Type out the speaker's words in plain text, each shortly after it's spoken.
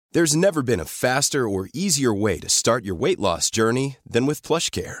There's never been a faster or easier way to start your weight loss journey than with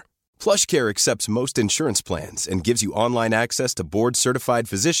PlushCare. PlushCare accepts most insurance plans and gives you online access to board-certified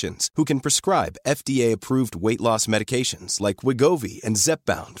physicians who can prescribe FDA-approved weight loss medications like Wegovy and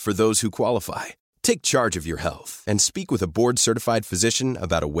Zepbound for those who qualify. Take charge of your health and speak with a board-certified physician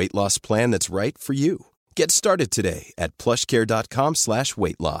about a weight loss plan that's right for you. Get started today at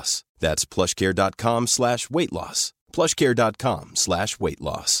plushcare.com/weight-loss. That's plushcare.com/weight-loss.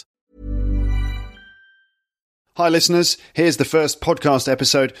 plushcare.com/weight-loss. Hi listeners, here's the first podcast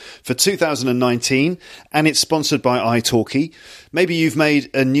episode for 2019 and it's sponsored by italki. Maybe you've made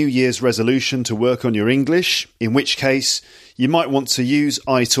a New Year's resolution to work on your English, in which case you might want to use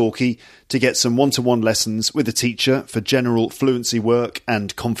italki to get some one-to-one lessons with a teacher for general fluency work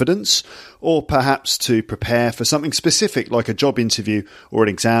and confidence, or perhaps to prepare for something specific like a job interview or an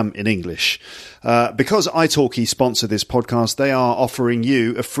exam in English. Because italki sponsor this podcast, they are offering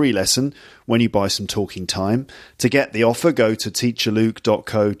you a free lesson when you buy some talking time. To get the offer, go to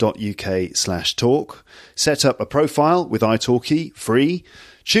teacherluke.co.uk/talk, set up a profile with italki, free,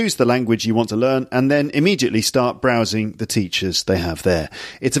 choose the language you want to learn, and then immediately start browsing the teachers they have there.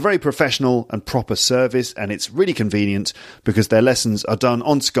 It's a very professional and proper service, and it's really convenient because their lessons are done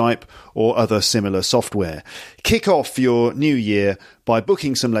on Skype or other similar software. Kick off your new year by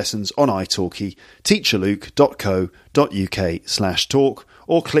booking some lessons on italki, teacherluke.co.uk/talk,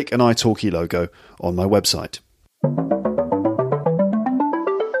 or click an italki logo on my website.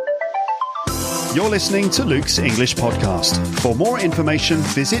 You're listening to Luke's English Podcast. For more information,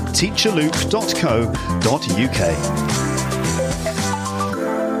 visit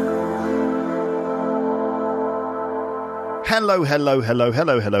teacherluke.co.uk. Hello,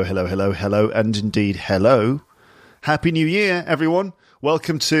 and indeed hello. Happy New Year, everyone.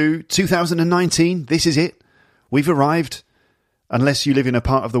 Welcome to 2019. This is it. We've arrived. Unless you live in a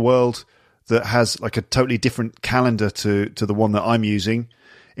part of the world that has like a totally different calendar to the one that I'm using,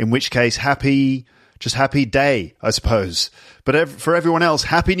 in which case, happy day, I suppose. But for everyone else,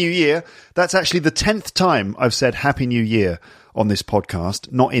 Happy New Year. That's actually the 10th time I've said Happy New Year on this podcast.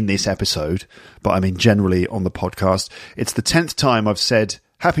 Not in this episode, but I mean generally on the podcast. It's the 10th time I've said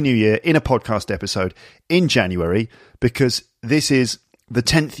Happy New Year in a podcast episode in January, because this is the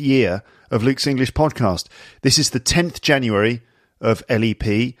 10th year of Luke's English Podcast. This is the 10th January of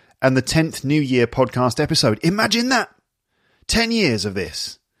LEP and the 10th New Year podcast episode. Imagine that! 10 years of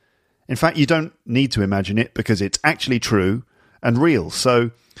this. In fact, you don't need to imagine it because it's actually true and real.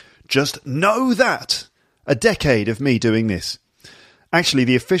 So just know that. A decade of me doing this. Actually,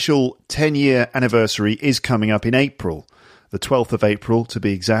 the official 10-year anniversary is coming up in April, the 12th of April to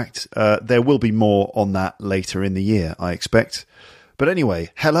be exact. There will be more on that later in the year, I expect. But anyway,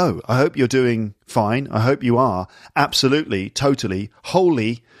 hello. I hope you're doing fine. I hope you are absolutely, totally,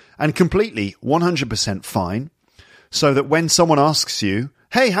 wholly, and completely 100% fine. So that when someone asks you,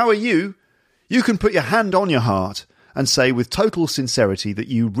 hey, how are you? You can put your hand on your heart and say with total sincerity that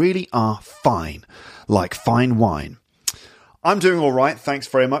you really are fine, like fine wine. I'm doing all right. Thanks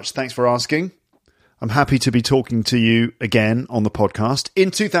very much. Thanks for asking. I'm happy to be talking to you again on the podcast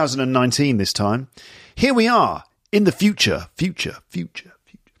in 2019 this time. Here we are in the future.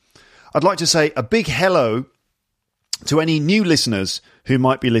 I'd like to say a big hello to any new listeners who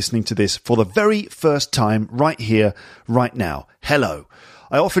might be listening to this for the very first time right here, right now. Hello.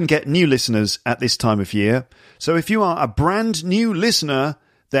 I often get new listeners at this time of year. So if you are a brand new listener,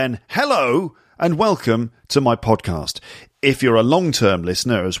 then hello and welcome to my podcast. If you're a long-term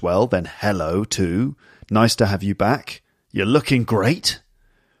listener as well, then hello too. Nice to have you back. You're looking great.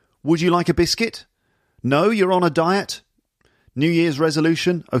 Would you like a biscuit? No, you're on a diet? New Year's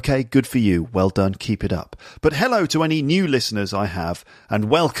resolution? Okay, good for you. Well done. Keep it up. But hello to any new listeners I have, and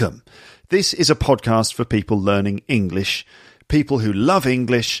welcome. This is a podcast for people learning English, people who love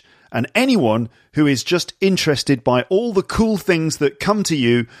English, and anyone who is just interested by all the cool things that come to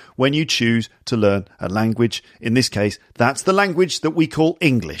you when you choose to learn a language. In this case, that's the language that we call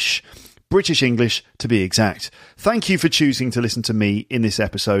English. British English, to be exact. Thank you for choosing to listen to me in this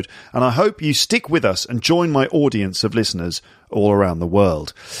episode, and I hope you stick with us and join my audience of listeners all around the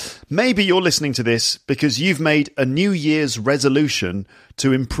world. Maybe you're listening to this because you've made a New Year's resolution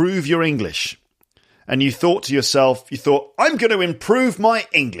to improve your English. And you thought to yourself, I'm going to improve my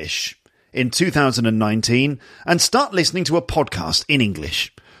English in 2019 and start listening to a podcast in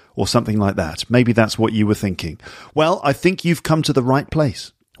English or something like that. Maybe that's what you were thinking. Well, I think you've come to the right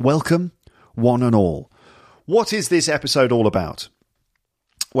place. Welcome, one and all. What is this episode all about?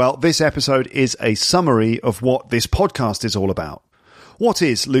 Well, this episode is a summary of what this podcast is all about. What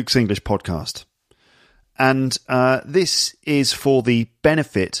is Luke's English Podcast? And this is for the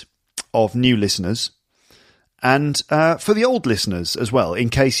benefit of new listeners and for the old listeners as well, in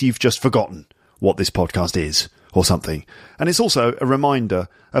case you've just forgotten what this podcast is or something. And it's also a reminder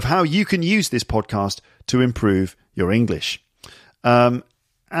of how you can use this podcast to improve your English. And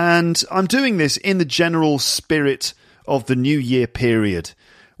I'm doing this in the general spirit of the New Year period,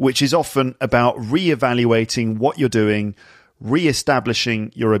 which is often about re-evaluating what you're doing,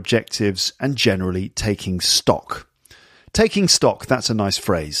 re-establishing your objectives, and generally taking stock. Taking stock, that's a nice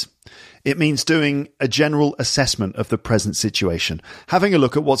phrase. It means doing a general assessment of the present situation, having a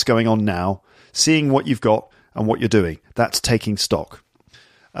look at what's going on now, seeing what you've got and what you're doing. That's taking stock.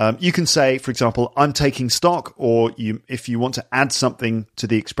 You can say, for example, I'm taking stock, or if you want to add something to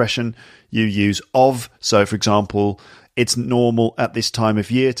the expression, you use of. So, for example, it's normal at this time of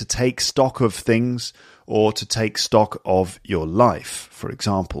year to take stock of things, or to take stock of your life, for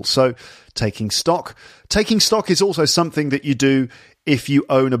example. So, taking stock. Taking stock is also something that you do if you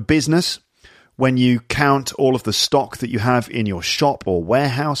own a business, when you count all of the stock that you have in your shop or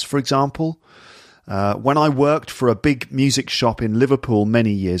warehouse, for example. When I worked for a big music shop in Liverpool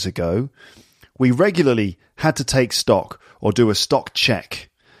many years ago, we regularly had to take stock or do a stock check.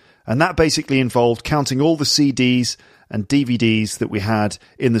 And that basically involved counting all the CDs and DVDs that we had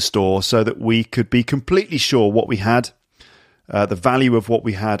in the store so that we could be completely sure what we had, the value of what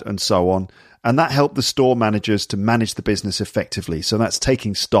we had, and so on. And that helped the store managers to manage the business effectively. So that's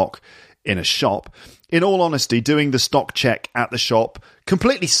taking stock in a shop. In all honesty, doing the stock check at the shop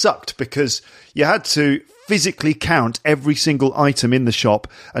completely sucked because you had to physically count every single item in the shop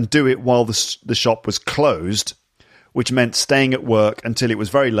and do it while the shop was closed, which meant staying at work until it was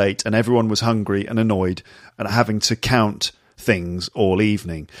very late and everyone was hungry and annoyed and having to count things all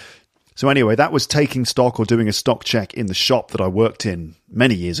evening. So anyway, that was taking stock or doing a stock check in the shop that I worked in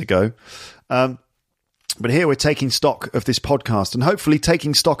many years ago. But here we're taking stock of this podcast, and hopefully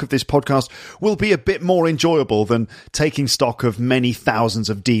taking stock of this podcast will be a bit more enjoyable than taking stock of many thousands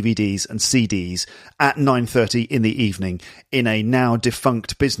of DVDs and CDs at 9:30 in the evening in a now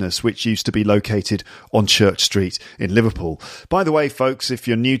defunct business which used to be located on Church Street in Liverpool. By the way, folks, if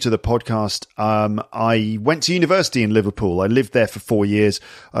you're new to the podcast, I went to university in Liverpool. I lived there for 4 years.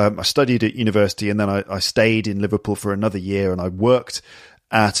 I studied at university, and then I stayed in Liverpool for another year, and I worked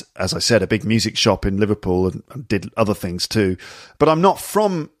at, as I said, a big music shop in Liverpool, and did other things too. But I'm not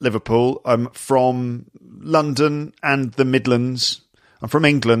from Liverpool. I'm from London and the Midlands. I'm from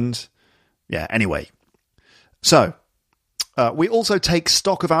England. Yeah, anyway. So, we also take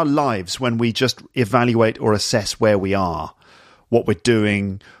stock of our lives when we just evaluate or assess where we are, what we're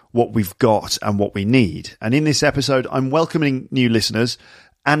doing, what we've got, and what we need. And in this episode, I'm welcoming new listeners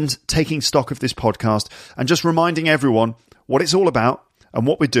and taking stock of this podcast and just reminding everyone what it's all about, and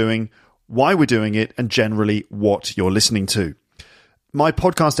what we're doing, why we're doing it, and generally what you're listening to. My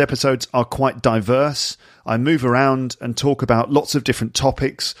podcast episodes are quite diverse. I move around and talk about lots of different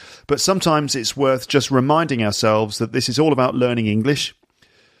topics, but sometimes it's worth just reminding ourselves that this is all about learning English,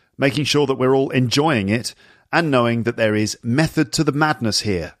 making sure that we're all enjoying it, and knowing that there is method to the madness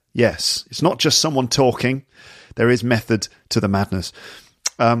here. Yes, it's not just someone talking. There is method to the madness.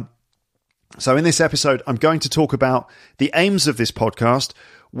 So in this episode, I'm going to talk about the aims of this podcast,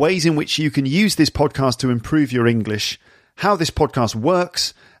 ways in which you can use this podcast to improve your English, how this podcast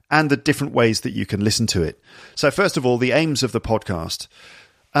works, and the different ways that you can listen to it. So first of all, the aims of the podcast.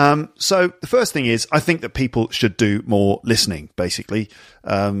 So the first thing is, I think that people should do more listening, basically.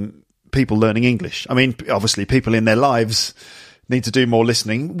 People learning English. I mean, obviously, people in their lives need to do more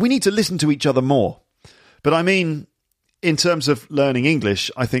listening. We need to listen to each other more. But I mean, in terms of learning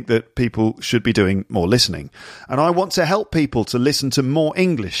English, I think that people should be doing more listening. And I want to help people to listen to more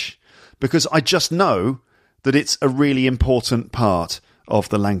English because I just know that it's a really important part of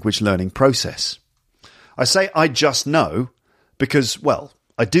the language learning process. I say I just know because, well,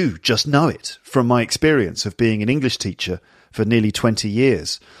 I do just know it from my experience of being an English teacher for nearly 20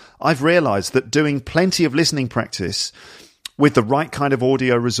 years. I've realised that doing plenty of listening practice with the right kind of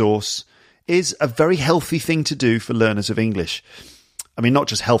audio resource is a very healthy thing to do for learners of English. I mean, not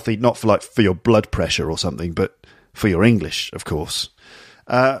just healthy, not for your blood pressure or something, but for your English, of course.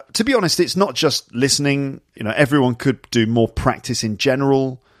 To be honest, it's not just listening. You know, everyone could do more practice in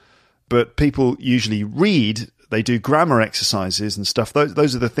general, but people usually read. They do grammar exercises and stuff.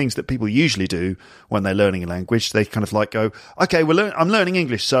 Those are the things that people usually do when they're learning a language. They kind of like go, okay, I'm learning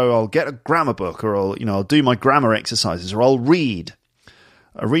English, so I'll get a grammar book, or I'll do my grammar exercises, or I'll read.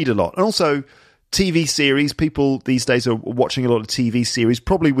 I read a lot. And also TV series. People these days are watching a lot of TV series,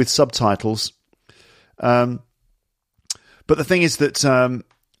 probably with subtitles. But the thing is that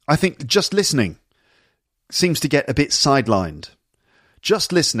I think just listening seems to get a bit sidelined.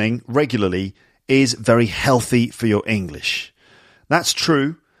 Just listening regularly is very healthy for your English. That's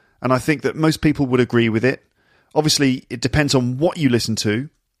true, and I think that most people would agree with it. Obviously, it depends on what you listen to.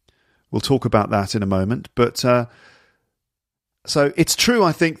 We'll talk about that in a moment. But so it's true,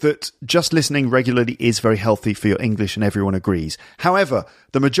 I think, that just listening regularly is very healthy for your English, and everyone agrees. However,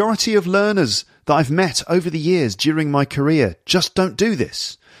 the majority of learners that I've met over the years during my career just don't do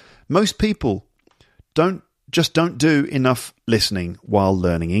this. Most people don't do enough listening while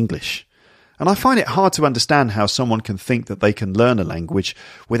learning English. And I find it hard to understand how someone can think that they can learn a language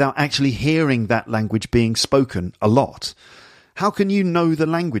without actually hearing that language being spoken a lot. How can you know the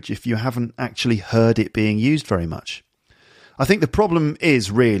language if you haven't actually heard it being used very much? I think the problem is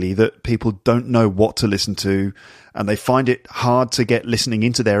really that people don't know what to listen to, and they find it hard to get listening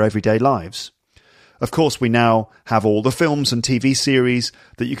into their everyday lives. Of course, we now have all the films and TV series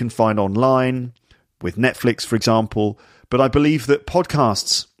that you can find online, with Netflix, for example, but I believe that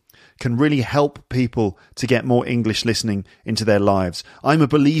podcasts can really help people to get more English listening into their lives. I'm a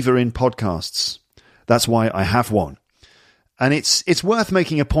believer in podcasts. That's why I have one. And it's worth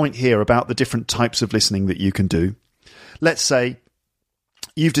making a point here about the different types of listening that you can do. Let's say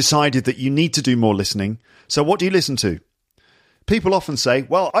you've decided that you need to do more listening. So what do you listen to? People often say,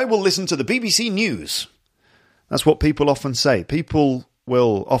 well, I will listen to the BBC News. That's what people often say. People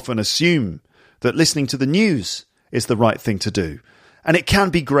will often assume that listening to the news is the right thing to do. And it can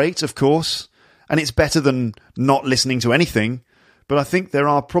be great, of course, and it's better than not listening to anything. But I think there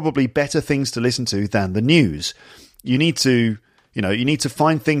are probably better things to listen to than the news. You need to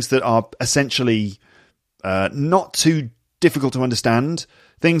find things that are essentially not too difficult to understand,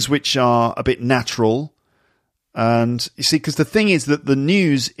 things which are a bit natural. And you see, because the thing is that the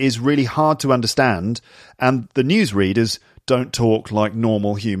news is really hard to understand, and the newsreaders don't talk like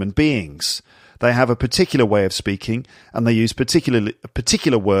normal human beings. They have a particular way of speaking, and they use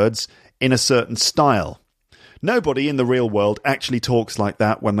particular words in a certain style. Nobody in the real world actually talks like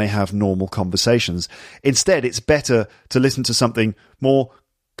that when they have normal conversations. Instead, it's better to listen to something more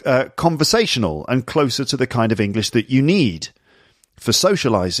conversational and closer to the kind of English that you need for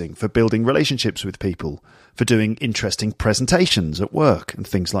socializing, for building relationships with people, for doing interesting presentations at work and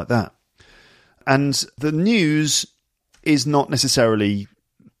things like that. And the news is not necessarily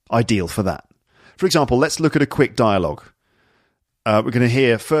ideal for that. For example, let's look at a quick dialogue. We're going to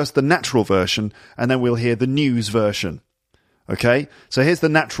hear first the natural version, and then we'll hear the news version. Okay? So here's the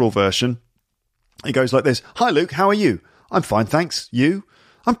natural version. It goes like this. Hi, Luke. How are you? I'm fine, thanks. You?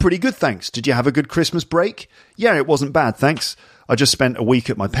 I'm pretty good, thanks. Did you have a good Christmas break? Yeah, it wasn't bad, thanks. I just spent a week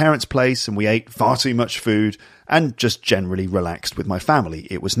at my parents' place, and we ate far too much food and just generally relaxed with my family.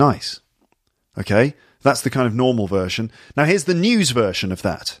 It was nice. Okay? That's the kind of normal version. Now, here's the news version of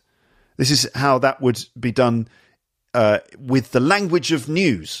that. This is how that would be done with the language of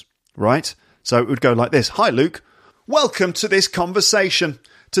news, right? So it would go like this. Hi, Luke. Welcome to this conversation.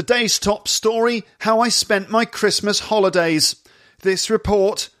 Today's top story, how I spent my Christmas holidays. This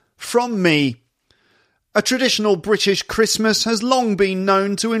report from me. A traditional British Christmas has long been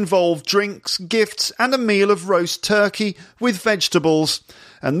known to involve drinks, gifts, and a meal of roast turkey with vegetables.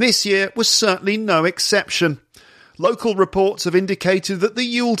 And this year was certainly no exception. Local reports have indicated that the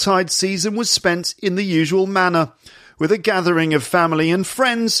Yuletide season was spent in the usual manner, with a gathering of family and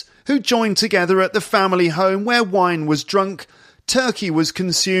friends who joined together at the family home where wine was drunk, turkey was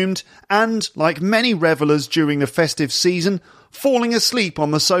consumed, and, like many revellers during the festive season, falling asleep on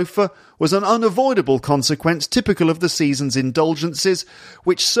the sofa was an unavoidable consequence typical of the season's indulgences,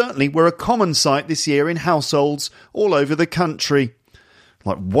 which certainly were a common sight this year in households all over the country.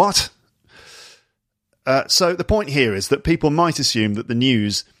 Like, what? So the point here is that people might assume that the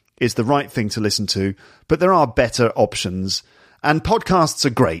news is the right thing to listen to, but there are better options, and podcasts are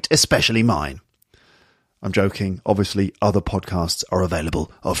great, especially mine. I'm joking. Obviously, other podcasts are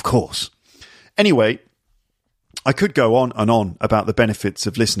available, of course. Anyway, I could go on and on about the benefits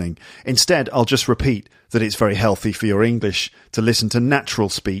of listening. Instead, I'll just repeat that it's very healthy for your English to listen to natural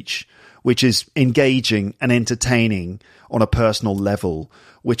speech, which is engaging and entertaining on a personal level,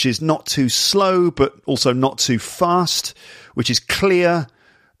 which is not too slow, but also not too fast, which is clear,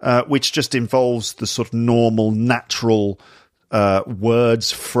 which just involves the sort of normal, natural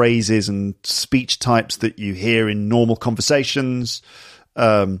words, phrases, and speech types that you hear in normal conversations,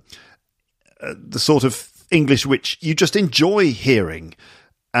 the sort of English which you just enjoy hearing.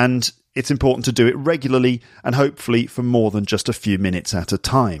 And it's important to do it regularly and hopefully for more than just a few minutes at a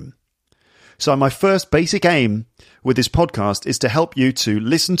time. So my first basic aim with this podcast is to help you to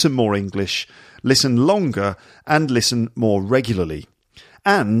listen to more English, listen longer, and listen more regularly.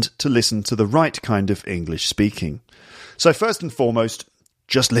 and to listen to the right kind of English speaking. So first and foremost,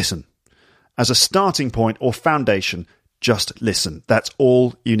 just listen. As a starting point or foundation, just listen. That's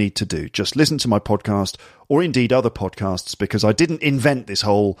all you need to do. Just listen to my podcast, or indeed other podcasts, because I didn't invent this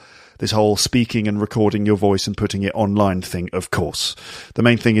whole speaking and recording your voice and putting it online thing, of course. The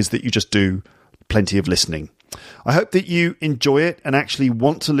main thing is that you just do plenty of listening. I hope that you enjoy it and actually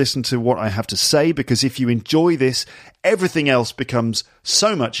want to listen to what I have to say, because if you enjoy this, everything else becomes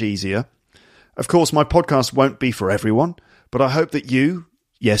so much easier. Of course, my podcast won't be for everyone, but I hope that you,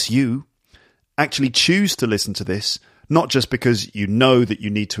 yes, you, actually choose to listen to this, not just because you know that you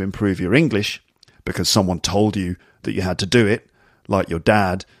need to improve your English, because someone told you that you had to do it, like your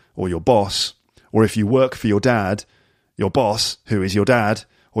dad or your boss, or if you work for your dad, your boss, who is your dad,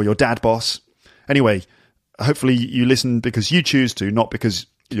 or your dad boss. Anyway, hopefully you listen because you choose to, not because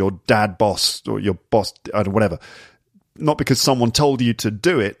your dad boss or your boss, whatever. Not because someone told you to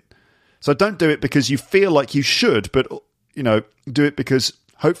do it. So don't do it because you feel like you should, but, do it because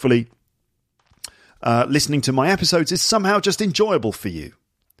hopefully listening to my episodes is somehow just enjoyable for you.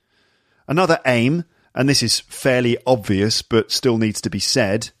 Another aim, and this is fairly obvious but still needs to be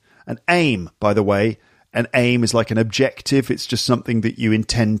said, an aim, by the way, an aim is like an objective. It's just something that you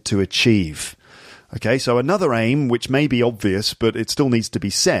intend to achieve. Okay, so another aim, which may be obvious but it still needs to be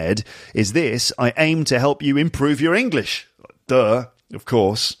said, is this: I aim to help you improve your English. Duh, of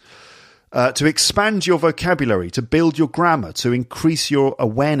course. To expand your vocabulary, to build your grammar, to increase your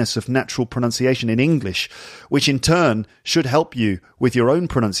awareness of natural pronunciation in English, which in turn should help you with your own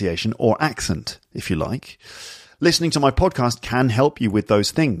pronunciation or accent, if you like. Listening to my podcast can help you with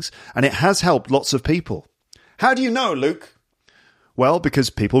those things, and it has helped lots of people. How do you know, Luke? Well, because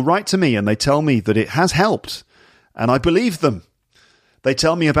people write to me and they tell me that it has helped, and I believe them. They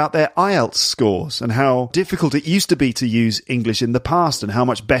tell me about their IELTS scores and how difficult it used to be to use English in the past and how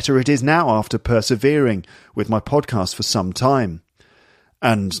much better it is now after persevering with my podcast for some time.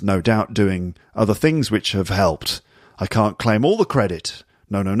 And no doubt doing other things which have helped. I can't claim all the credit.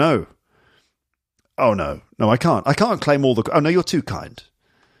 No. Oh, no, I can't. I can't claim all the... Oh, no, you're too kind.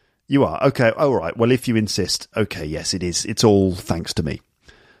 You are? Okay, all right. Well, if you insist. Okay, yes, it is. It's all thanks to me.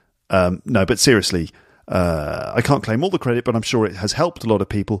 No, but seriously... I can't claim all the credit, but I'm sure it has helped a lot of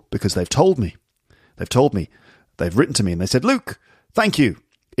people because they've told me. They've written to me and they said, Luke, thank you.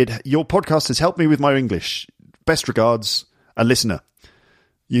 Your podcast has helped me with my English. Best regards, a listener.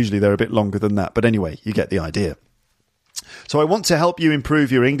 Usually they're a bit longer than that, but anyway, you get the idea. So I want to help you improve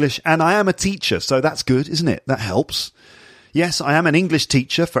your English, and I am a teacher, so that's good, isn't it? That helps. Yes, I am an English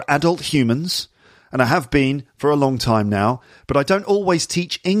teacher for adult humans, and I have been for a long time now, but I don't always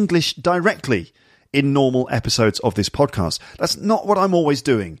teach English directly in normal episodes of this podcast. That's not what I'm always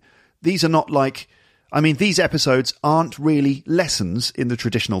doing. These are not these episodes aren't really lessons in the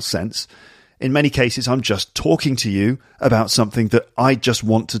traditional sense. In many cases, I'm just talking to you about something that I just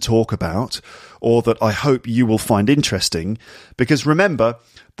want to talk about, or that I hope you will find interesting. Because remember,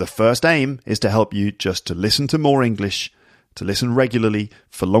 the first aim is to help you just to listen to more English, to listen regularly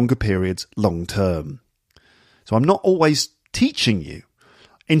for longer periods, long term. So I'm not always teaching you.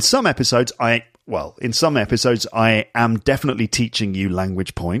 In some episodes, I am definitely teaching you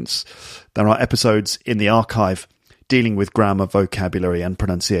language points. There are episodes in the archive dealing with grammar, vocabulary, and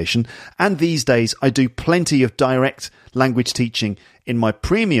pronunciation. And these days, I do plenty of direct language teaching in my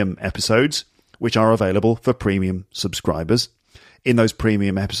premium episodes, which are available for premium subscribers. In those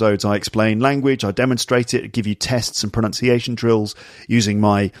premium episodes, I explain language, I demonstrate it, give you tests and pronunciation drills using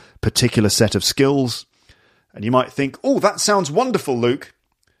my particular set of skills. And you might think, oh, that sounds wonderful, Luke.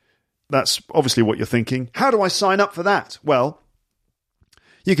 That's obviously what you're thinking. How do I sign up for that? Well,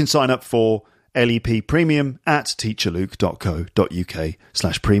 you can sign up for LEP Premium at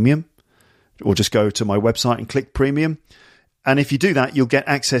teacherluke.co.uk/premium, or just go to my website and click Premium. And if you do that, you'll get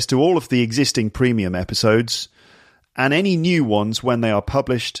access to all of the existing premium episodes and any new ones when they are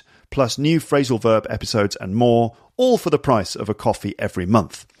published, plus new phrasal verb episodes and more, all for the price of a coffee every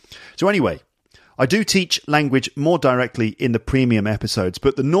month. So anyway, I do teach language more directly in the premium episodes,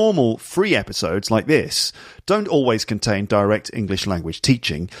 but the normal free episodes like this don't always contain direct English language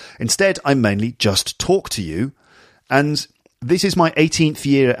teaching. Instead, I mainly just talk to you, and this is my 18th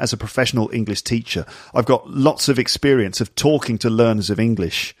year as a professional English teacher. I've got lots of experience of talking to learners of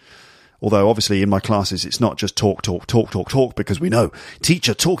English, although obviously in my classes it's not just talk, because we know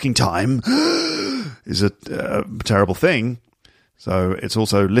teacher talking time is a terrible thing. So it's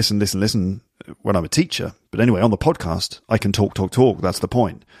also listen when I'm a teacher. But anyway, on the podcast, I can talk. That's the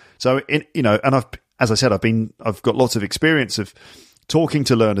point. So, and as I said, I've got lots of experience of talking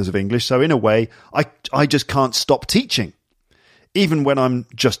to learners of English. So in a way, I just can't stop teaching. Even when I'm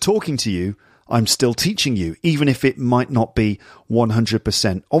just talking to you, I'm still teaching you, even if it might not be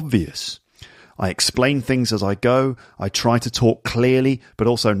 100% obvious. I explain things as I go. I try to talk clearly, but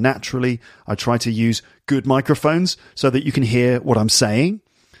also naturally. I try to use good microphones so that you can hear what I'm saying.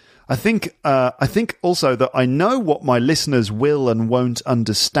 I think also that I know what my listeners will and won't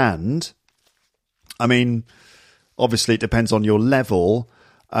understand. I mean, obviously it depends on your level.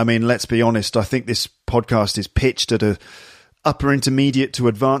 I mean, let's be honest. I think this podcast is pitched at a upper intermediate to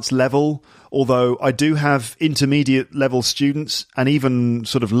advanced level, although I do have intermediate level students and even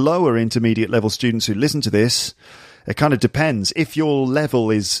sort of lower intermediate level students who listen to this. It kind of depends. If your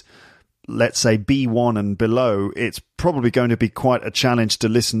level is, let's say, B1 and below, it's probably going to be quite a challenge to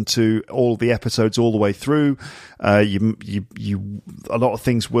listen to all the episodes all the way through. A lot of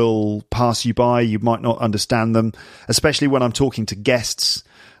things will pass you by. You might not understand them, especially when I'm talking to guests.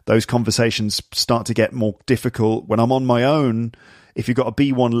 Those conversations start to get more difficult. When I'm on my own, if you've got a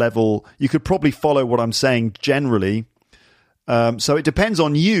B1 level, you could probably follow what I'm saying generally. So it depends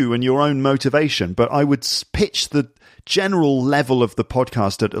on you and your own motivation. But I would pitch the general level of the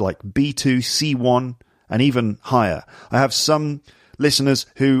podcast at like B2, C1, and even higher. I have some listeners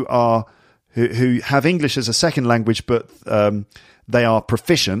who have English as a second language, but they are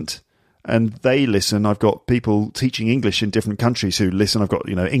proficient. And they listen. I've got people teaching English in different countries who listen. I've got,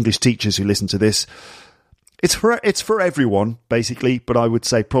 English teachers who listen to this. It's for everyone, basically, but I would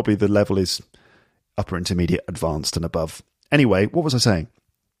say probably the level is upper intermediate, advanced and above. Anyway, what was I saying?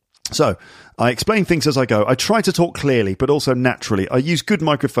 So, I explain things as I go. I try to talk clearly, but also naturally. I use good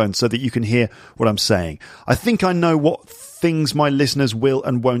microphones so that you can hear what I'm saying. I think I know what things my listeners will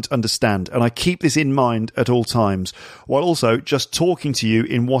and won't understand, and I keep this in mind at all times, while also just talking to you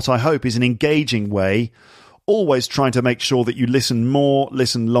in what I hope is an engaging way, always trying to make sure that you listen more,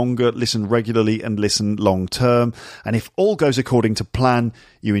 listen longer, listen regularly, and listen long term. And if all goes according to plan,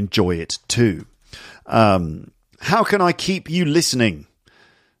 you enjoy it too. How can I keep you listening?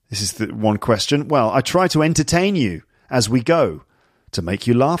 This is the one question. Well, I try to entertain you as we go, to make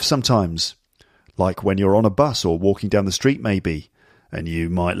you laugh sometimes. Like when you're on a bus or walking down the street maybe, and you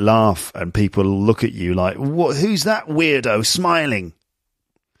might laugh and people look at you like, "What? Who's that weirdo smiling?"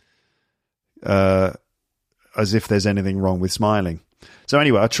 As if there's anything wrong with smiling. So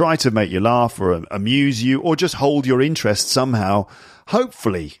anyway, I try to make you laugh or amuse you or just hold your interest somehow.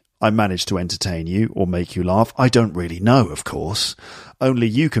 Hopefully I manage to entertain you or make you laugh. I don't really know, of course. Only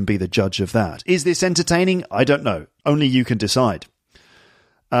you can be the judge of that. Is this entertaining? I don't know. Only you can decide.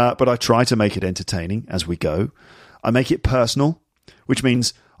 But I try to make it entertaining as we go. I make it personal, which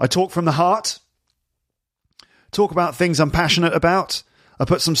means I talk from the heart, talk about things I'm passionate about. I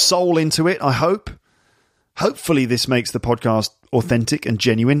put some soul into it, I hope. Hopefully this makes the podcast authentic and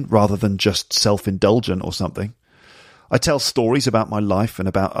genuine rather than just self-indulgent or something. I tell stories about my life and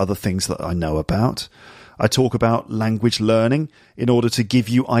about other things that I know about. I talk about language learning in order to give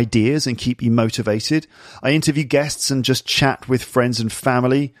you ideas and keep you motivated. I interview guests and just chat with friends and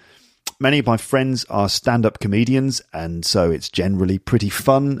family. Many of my friends are stand-up comedians, and so it's generally pretty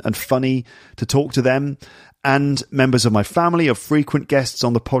fun and funny to talk to them. And members of my family are frequent guests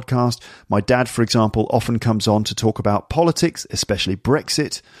on the podcast. My dad, for example, often comes on to talk about politics, especially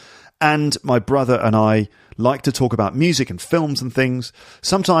Brexit. And my brother and I like to talk about music and films and things.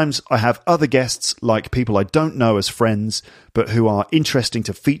 Sometimes I have other guests, like people I don't know as friends, but who are interesting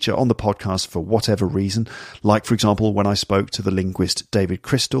to feature on the podcast for whatever reason. Like, for example, when I spoke to the linguist David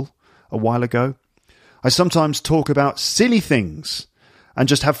Crystal a while ago. I sometimes talk about silly things and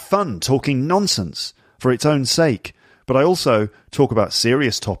just have fun talking nonsense for its own sake. But I also talk about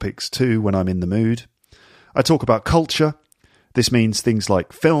serious topics too when I'm in the mood. I talk about culture. This means things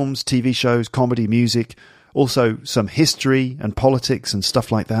like films, TV shows, comedy, music, also some history and politics and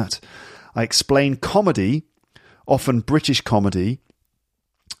stuff like that. I explain comedy, often British comedy,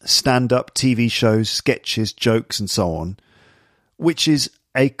 stand-up, TV shows, sketches, jokes, and so on, which is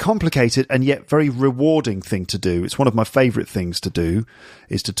a complicated and yet very rewarding thing to do. It's one of my favourite things to do,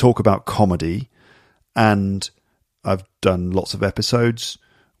 is to talk about comedy. And I've done lots of episodes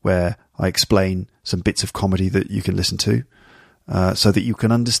where I explain some bits of comedy that you can listen to. So that you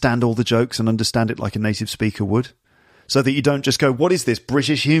can understand all the jokes and understand it like a native speaker would. So that you don't just go, "What is this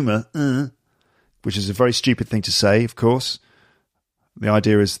British humour?" Which is a very stupid thing to say, of course. The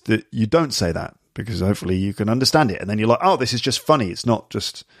idea is that you don't say that, because hopefully you can understand it. And then you're like, "Oh, this is just funny. It's not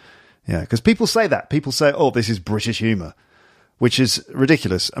just..." Yeah, because people say that. People say, "Oh, this is British humour," which is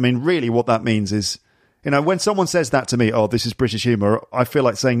ridiculous. I mean, really what that means is, when someone says that to me, "Oh, this is British humour," I feel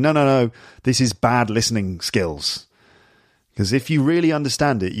like saying, no, this is bad listening skills. Because if you really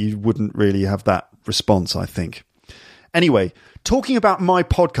understand it, you wouldn't really have that response, I think. Anyway, talking about my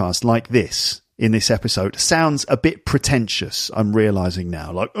podcast like this in this episode sounds a bit pretentious, I'm realizing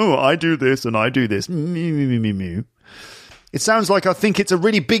now. Like, oh, I do this and I do this. It sounds like I think it's a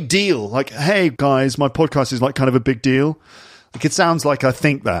really big deal. Like, hey, guys, my podcast is like kind of a big deal. Like, it sounds like I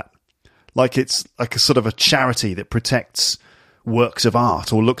think that. Like it's like a sort of a charity that protects works of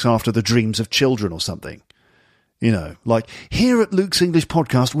art or looks after the dreams of children or something. You know, like, here at Luke's English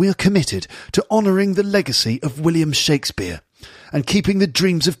Podcast, we are committed to honouring the legacy of William Shakespeare and keeping the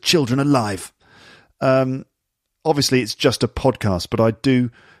dreams of children alive. Obviously, it's just a podcast, but I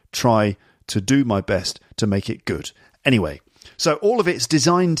do try to do my best to make it good. Anyway, so all of it's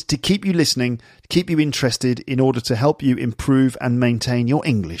designed to keep you listening, keep you interested in order to help you improve and maintain your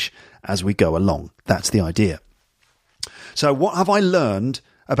English as we go along. That's the idea. So what have I learned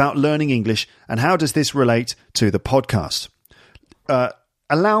about learning English and how does this relate to the podcast?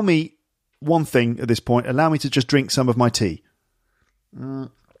 Allow me one thing at this point. Allow me to just drink some of my tea.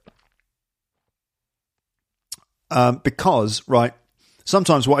 Because, right,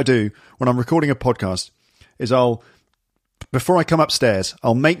 sometimes what I do when I'm recording a podcast is before I come upstairs,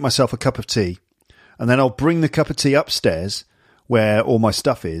 I'll make myself a cup of tea and then I'll bring the cup of tea upstairs where all my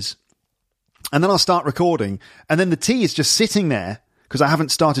stuff is. And then I'll start recording and then the tea is just sitting there because I haven't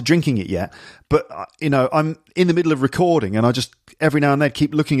started drinking it yet. But, I'm in the middle of recording and I just every now and then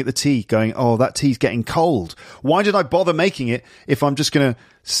keep looking at the tea going, oh, that tea's getting cold. Why did I bother making it if I'm just going to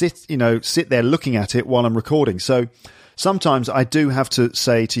sit there looking at it while I'm recording? So sometimes I do have to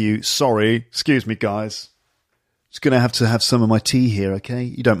say to you, sorry, excuse me, guys. Just going to have some of my tea here, okay?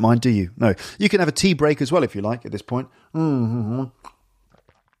 You don't mind, do you? No. You can have a tea break as well if you like at this point. Mm-hmm.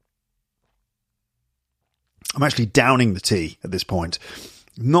 I'm actually downing the tea at this point.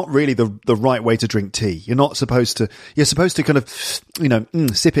 Not really the right way to drink tea. You're supposed to kind of,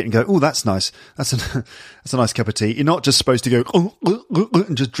 sip it and go, oh, that's nice. That's a nice cup of tea. You're not just supposed to go,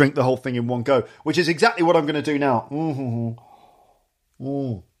 and just drink the whole thing in one go, which is exactly what I'm going to do now. Mm-hmm.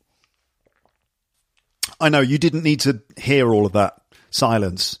 Mm. I know, you didn't need to hear all of that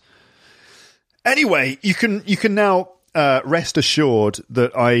silence. Anyway, you can now rest assured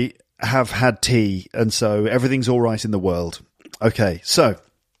that I have had tea, and so everything's all right in the world. Okay, so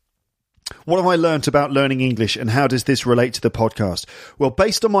what have I learnt about learning English, and how does this relate to the podcast? Well,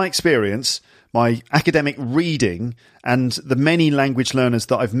 based on my experience, my academic reading, and the many language learners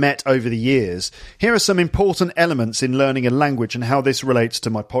that I've met over the years, here are some important elements in learning a language and how this relates to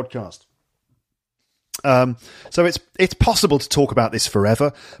my podcast. So it's possible to talk about this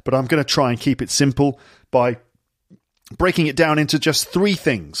forever, but I'm going to try and keep it simple by breaking it down into just three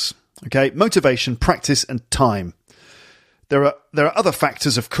things. Okay, motivation, practice, and time. There are other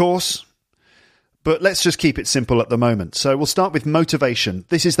factors, of course, but let's just keep it simple at the moment. So we'll start with motivation.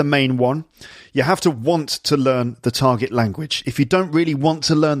 This is the main one. You have to want to learn the target language. If you don't really want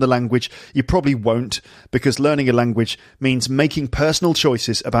to learn the language, you probably won't, because learning a language means making personal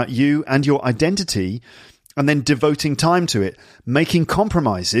choices about you and your identity, and then devoting time to it, making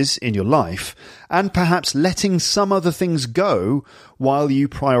compromises in your life, and perhaps letting some other things go while you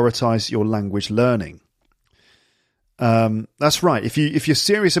prioritize your language learning. That's right. If you're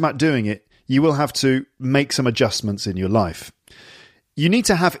serious about doing it, you will have to make some adjustments in your life. You need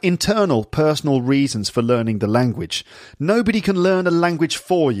to have internal, personal reasons for learning the language. Nobody can learn a language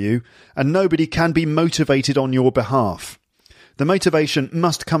for you, and nobody can be motivated on your behalf. The motivation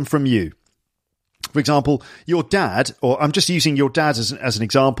must come from you. For example, your dad, or I'm just using your dad as an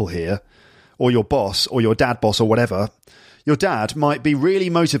example here, or your boss, or your dad boss, or whatever. Your dad might be really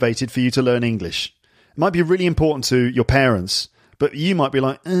motivated for you to learn English. It might be really important to your parents, but you might be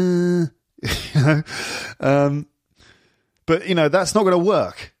like, but that's not going to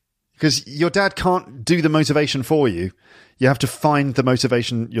work because your dad can't do the motivation for you. You have to find the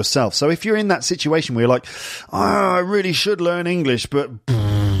motivation yourself. So if you're in that situation where you're like, I really should learn English, but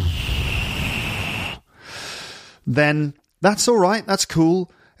then that's all right. That's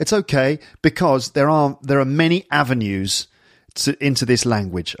cool. It's okay, because there are many avenues into this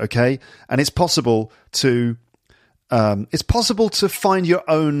language. Okay. And it's possible to find your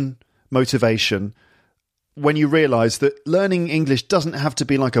own motivation when you realize that learning English doesn't have to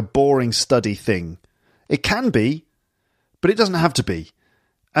be like a boring study thing. It can be, but it doesn't have to be.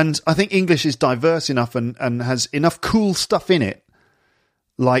 And I think English is diverse enough and has enough cool stuff in it,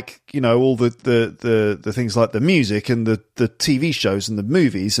 like, all the things like the music and the TV shows and the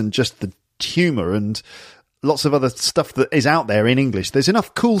movies and just the humor and lots of other stuff that is out there in English. There's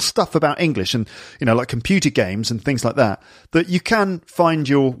enough cool stuff about English and, like computer games and things like that you can find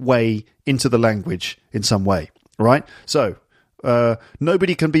your way into the language in some way, right? So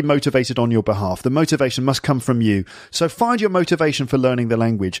Nobody can be motivated on your behalf. The motivation must come from you. So find your motivation for learning the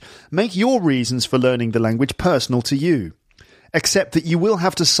language. Make your reasons for learning the language personal to you. Accept that you will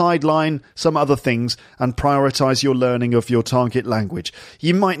have to sideline some other things and prioritise your learning of your target language.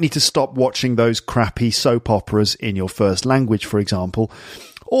 You might need to stop watching those crappy soap operas in your first language, for example.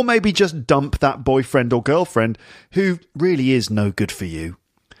 Or maybe just dump that boyfriend or girlfriend who really is no good for you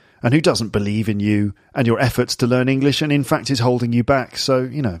and who doesn't believe in you and your efforts to learn English and in fact is holding you back. So,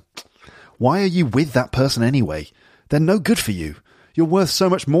 why are you with that person anyway? They're no good for you. You're worth so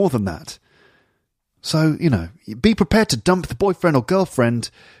much more than that. So, be prepared to dump the boyfriend or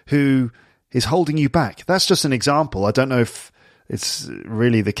girlfriend who is holding you back. That's just an example. I don't know if it's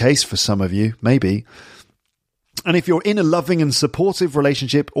really the case for some of you, maybe. And if you're in a loving and supportive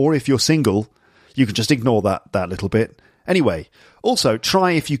relationship, or if you're single, you can just ignore that little bit. Anyway, also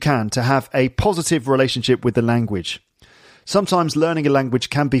try if you can to have a positive relationship with the language. Sometimes learning a language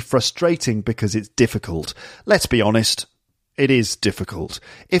can be frustrating because it's difficult. Let's be honest, it is difficult.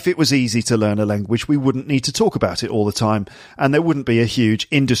 If it was easy to learn a language, we wouldn't need to talk about it all the time, and there wouldn't be a huge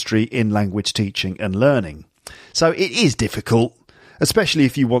industry in language teaching and learning. So it is difficult, especially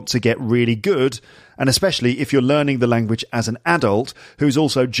if you want to get really good, and especially if you're learning the language as an adult who's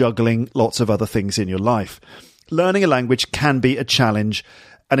also juggling lots of other things in your life. Learning a language can be a challenge,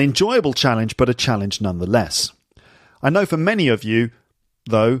 an enjoyable challenge, but a challenge nonetheless. I know for many of you,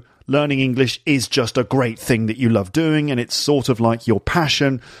 though, learning English is just a great thing that you love doing, and it's sort of like your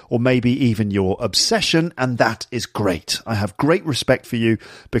passion or maybe even your obsession, and that is great. I have great respect for you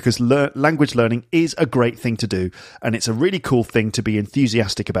because language learning is a great thing to do, and it's a really cool thing to be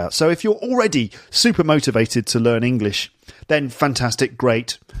enthusiastic about. So if you're already super motivated to learn English, then fantastic,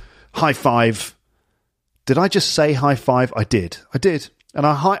 great. High five. Did I just say high five? I did. And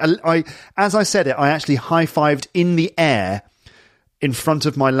I as I said it, I actually high-fived in the air in front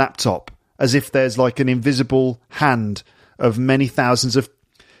of my laptop, as if there's like an invisible hand of many thousands of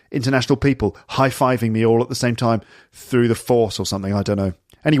international people high-fiving me all at the same time through the force or something, I don't know.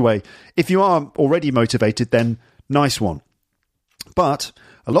 Anyway, if you are already motivated, then nice one. But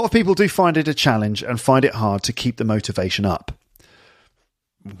a lot of people do find it a challenge and find it hard to keep the motivation up.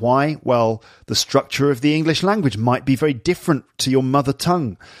 Why? Well, the structure of the English language might be very different to your mother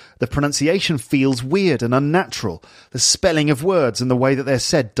tongue. The pronunciation feels weird and unnatural. The spelling of words and the way that they're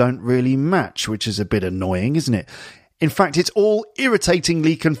said don't really match, which is a bit annoying, isn't it? In fact, it's all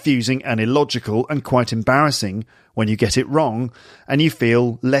irritatingly confusing and illogical and quite embarrassing when you get it wrong and you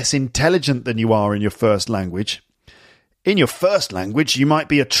feel less intelligent than you are in your first language. In your first language, you might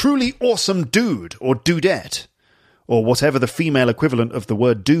be a truly awesome dude or dudette, or whatever the female equivalent of the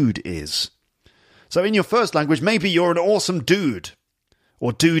word dude is. So in your first language, maybe you're an awesome dude,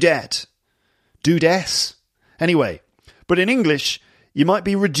 or dudette, dudess. Anyway, but in English, you might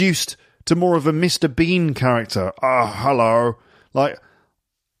be reduced to more of a Mr. Bean character. Hello. Like,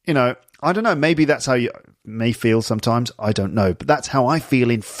 I don't know, maybe that's how you may feel sometimes, I don't know, but that's how I feel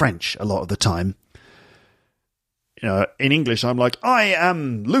in French a lot of the time. In English, I'm like, I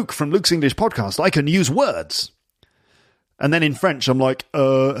am Luke from Luke's English Podcast, I can use words. And then in French, I'm like,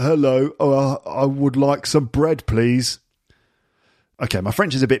 hello, I would like some bread, please. Okay, my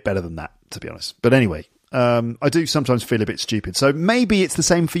French is a bit better than that, to be honest. But anyway, I do sometimes feel a bit stupid. So maybe it's the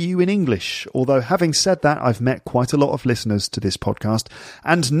same for you in English. Although having said that, I've met quite a lot of listeners to this podcast,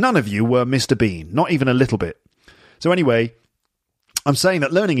 and none of you were Mr. Bean, not even a little bit. So anyway, I'm saying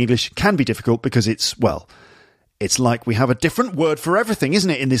that learning English can be difficult because it's like we have a different word for everything,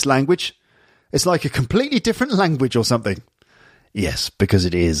 isn't it, in this language? It's like a completely different language or something. Yes, because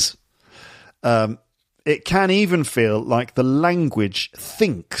it is. It can even feel like the language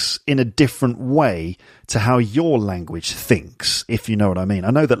thinks in a different way to how your language thinks, if you know what I mean.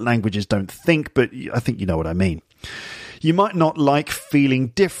 I know that languages don't think, but I think you know what I mean. You might not like feeling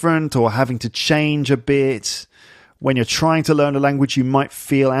different or having to change a bit. When you're trying to learn a language, you might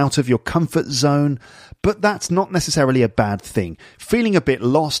feel out of your comfort zone, but that's not necessarily a bad thing. Feeling a bit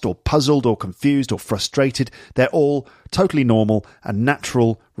lost or puzzled or confused or frustrated, they're all totally normal and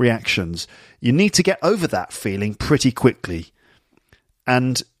natural reactions. You need to get over that feeling pretty quickly.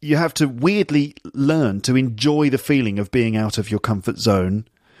 And you have to weirdly learn to enjoy the feeling of being out of your comfort zone.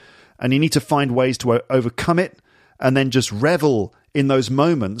 And you need to find ways to overcome it and then just revel in those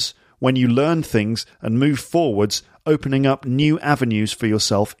moments when you learn things and move forwards, opening up new avenues for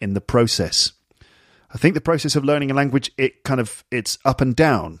yourself in the process. I think the process of learning a language, it's up and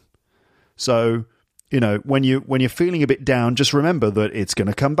down. So, when you're feeling a bit down, just remember that it's going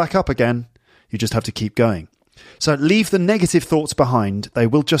to come back up again. You just have to keep going. So leave the negative thoughts behind. They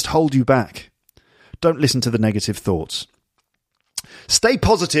will just hold you back. Don't listen to the negative thoughts. Stay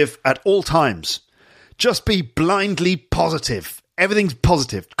positive at all times. Just be blindly positive. Everything's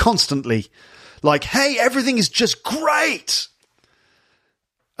positive, constantly. Like, hey, everything is just great.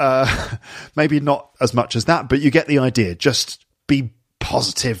 Maybe not as much as that, but you get the idea. Just be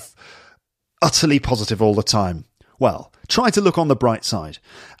positive, utterly positive all the time. Well, try to look on the bright side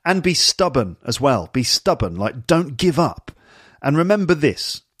and be stubborn as well. Be stubborn, like don't give up. And remember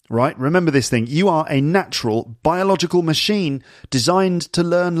this, right? Remember this thing. You are a natural biological machine designed to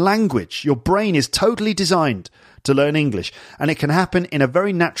learn language. Your brain is totally designed to learn English, and it can happen in a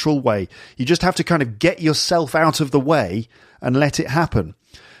very natural way. You just have to kind of get yourself out of the way and let it happen.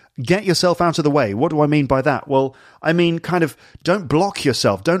 Get yourself out of the way. What do I mean by that? Well, I mean kind of don't block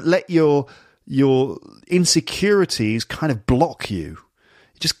yourself. Don't let your insecurities kind of block you.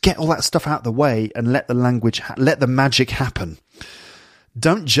 Just get all that stuff out of the way and let let the magic happen.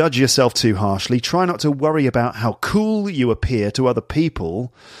 Don't judge yourself too harshly. Try not to worry about how cool you appear to other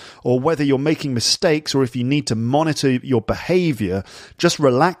people or whether you're making mistakes or if you need to monitor your behavior. Just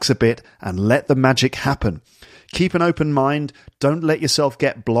relax a bit and let the magic happen. Keep an open mind. Don't let yourself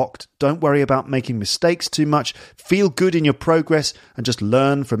get blocked. Don't worry about making mistakes too much. Feel good in your progress and just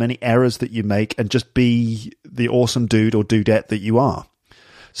learn from any errors that you make and just be the awesome dude or dudette that you are.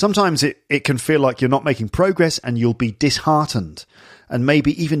 Sometimes it can feel like you're not making progress and you'll be disheartened and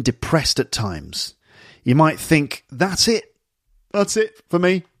maybe even depressed at times. You might think, that's it for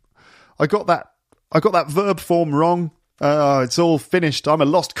me. I got that verb form wrong. It's all finished. I'm a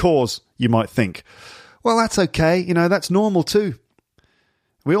lost cause, you might think. Well, that's okay. That's normal too.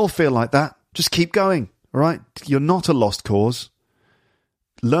 We all feel like that. Just keep going, all right? You're not a lost cause.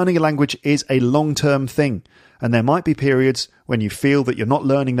 Learning a language is a long-term thing, and there might be periods when you feel that you're not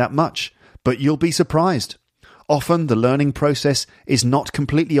learning that much, but you'll be surprised. Often the learning process is not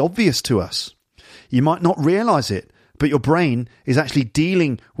completely obvious to us. You might not realize it, but your brain is actually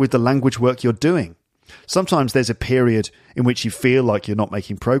dealing with the language work you're doing. Sometimes there's a period in which you feel like you're not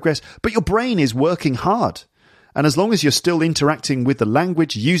making progress, but your brain is working hard. And as long as you're still interacting with the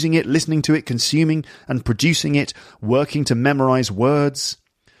language, using it, listening to it, consuming and producing it, working to memorize words,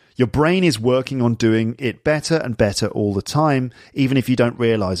 your brain is working on doing it better and better all the time, even if you don't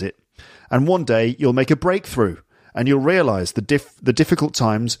realize it. And one day you'll make a breakthrough and you'll realize the difficult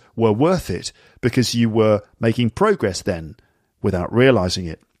times were worth it because you were making progress then without realizing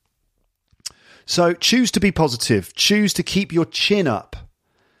it. So choose to be positive. Choose to keep your chin up.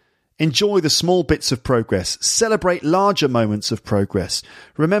 Enjoy the small bits of progress. Celebrate larger moments of progress.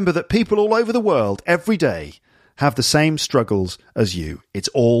 Remember that people all over the world every day have the same struggles as you. It's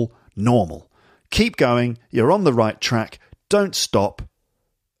all normal. Keep going. You're on the right track. Don't stop.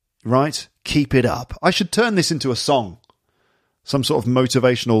 Right? Keep it up. I should turn this into a song. Some sort of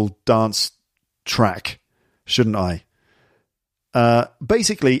motivational dance track, shouldn't I?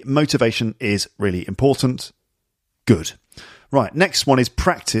 Basically, motivation is really important. Good. Right, next one is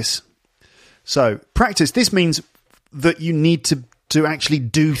practice. So, practice, this means that you need to actually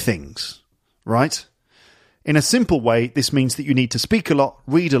do things, right? In a simple way, this means that you need to speak a lot,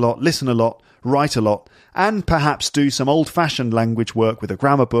 read a lot, listen a lot, write a lot, and perhaps do some old-fashioned language work with a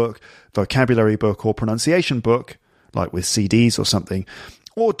grammar book, vocabulary book, or pronunciation book, like with CDs or something,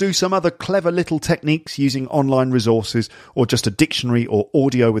 or do some other clever little techniques using online resources or just a dictionary or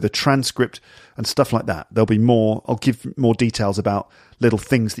audio with a transcript and stuff like that. There'll be more. I'll give more details about little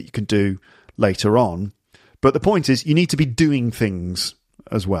things that you can do later on. But the point is you need to be doing things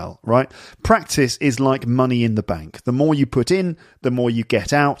as well, right? Practice is like money in the bank. The more you put in, the more you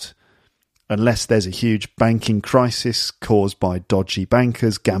get out. Unless there's a huge banking crisis caused by dodgy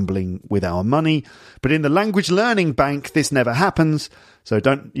bankers gambling with our money. But in the language learning bank, this never happens. So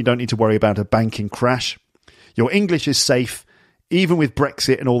you don't need to worry about a banking crash. Your English is safe, even with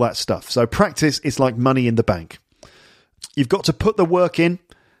Brexit and all that stuff. So practice is like money in the bank. You've got to put the work in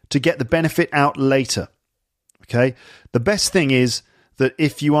to get the benefit out later. Okay? The best thing is that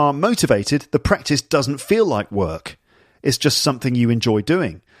if you are motivated, the practice doesn't feel like work. It's just something you enjoy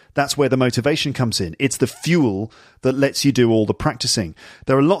doing. That's where the motivation comes in. It's the fuel that lets you do all the practicing.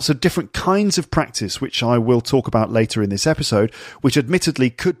 There are lots of different kinds of practice, which I will talk about later in this episode, which admittedly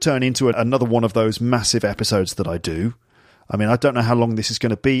could turn into another one of those massive episodes that I do. I mean, I don't know how long this is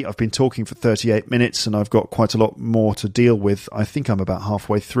going to be. I've been talking for 38 minutes and I've got quite a lot more to deal with. I think I'm about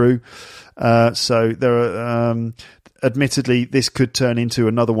halfway through. So there are, admittedly, this could turn into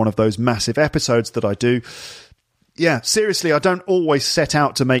another one of those massive episodes that I do. Yeah, seriously, I don't always set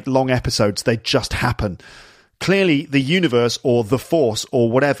out to make long episodes. They just happen. Clearly, the universe or the force or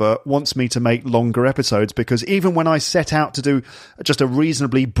whatever wants me to make longer episodes because even when I set out to do just a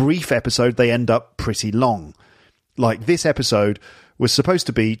reasonably brief episode, they end up pretty long. Like this episode was supposed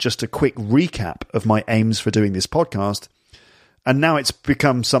to be just a quick recap of my aims for doing this podcast. And now it's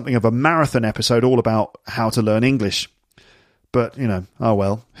become something of a marathon episode all about how to learn English. But, oh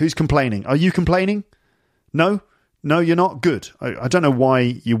well, who's complaining? Are you complaining? No? No, you're not? Good. I don't know why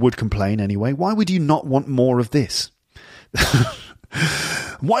you would complain anyway. Why would you not want more of this?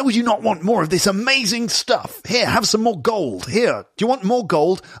 Why would you not want more of this amazing stuff? Here, have some more gold. Here, do you want more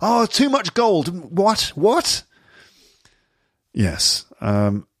gold? Oh, too much gold. What? Yes.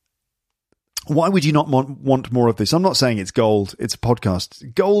 Why would you not want more of this? I'm not saying it's gold. It's a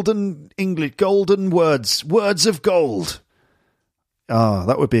podcast. Golden English, golden words of gold. Ah,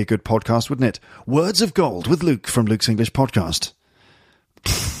 that would be a good podcast, wouldn't it? Words of Gold with Luke from Luke's English Podcast.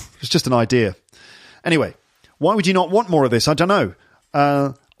 It's just an idea. Anyway, why would you not want more of this? I don't know.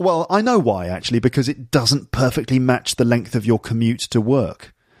 Well, I know why, actually, because it doesn't perfectly match the length of your commute to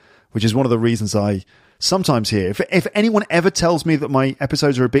work, which is one of the reasons I sometimes hear. If anyone ever tells me that my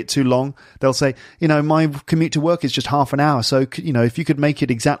episodes are a bit too long, they'll say, my commute to work is just half an hour. So, if you could make it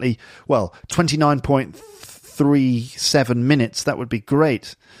exactly, 29.37 minutes, that would be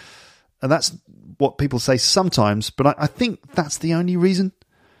great. And that's what people say sometimes, but I think that's the only reason.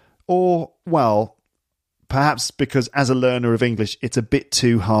 Or, perhaps because as a learner of English, it's a bit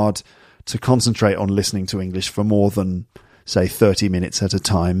too hard to concentrate on listening to English for more than, say, 30 minutes at a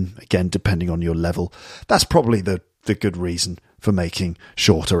time, again, depending on your level. That's probably the good reason for making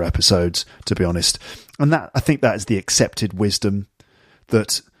shorter episodes, to be honest. And I think that is the accepted wisdom,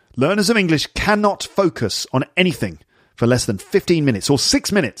 that learners of English cannot focus on anything for less than 15 minutes or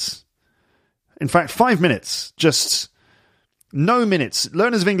 6 minutes. In fact, 5 minutes, just no minutes.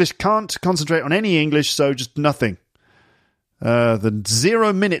 Learners of English can't concentrate on any English, so just nothing. The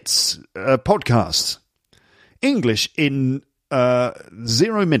 0 minutes podcast. English in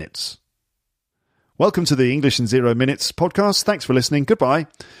 0 minutes. Welcome to the English in 0 minutes podcast. Thanks for listening. Goodbye.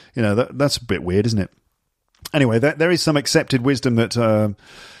 That's a bit weird, isn't it? Anyway, there is some accepted wisdom that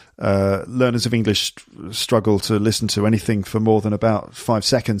learners of English struggle to listen to anything for more than about 5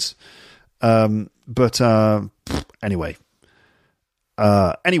 seconds. Anyway,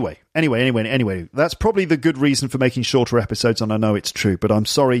 that's probably the good reason for making shorter episodes, and I know it's true, but I'm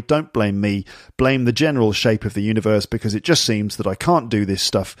sorry, don't blame me. Blame the general shape of the universe, because it just seems that I can't do this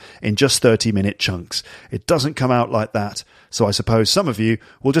stuff in just 30-minute chunks. It doesn't come out like that, so I suppose some of you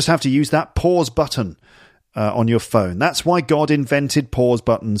will just have to use that pause button on your phone. That's why God invented pause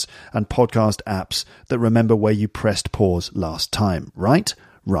buttons and podcast apps that remember where you pressed pause last time, right?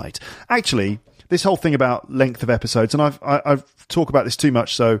 Right. Actually, this whole thing about length of episodes, and I've talked about this too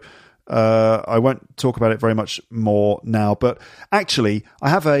much, so I won't talk about it very much more now. But actually, I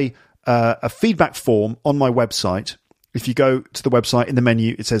have a feedback form on my website. If you go to the website, in the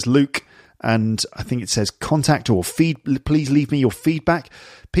menu, it says Luke, and I think it says contact or feed. Please leave me your feedback.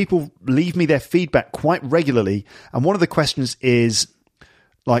 People leave me their feedback quite regularly, and one of the questions is,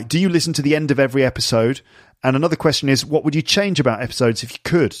 do you listen to the end of every episode? And another question is, what would you change about episodes if you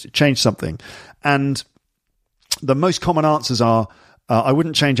could change something? And the most common answers are, I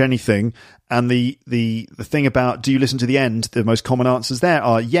wouldn't change anything. And the thing about, do you listen to the end? The most common answers there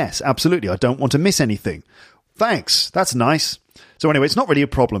are, yes, absolutely. I don't want to miss anything. Thanks. That's nice. So anyway, it's not really a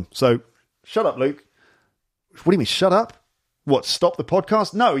problem. So shut up, Luke. What do you mean, shut up? What, stop the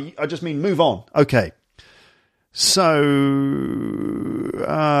podcast? No, I just mean move on. Okay. So,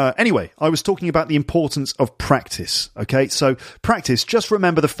 anyway, I was talking about the importance of practice, okay? So, practice, just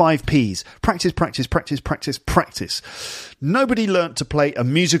remember the 5 Ps. Practice, practice, practice, practice, practice. Nobody learnt to play a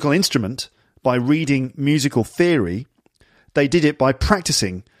musical instrument by reading musical theory. They did it by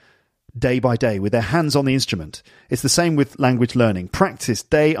practicing day by day with their hands on the instrument. It's the same with language learning. Practice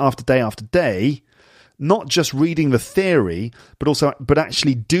day after day after day, not just reading the theory, but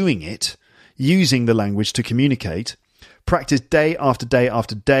actually doing it, using the language to communicate. Practice day after day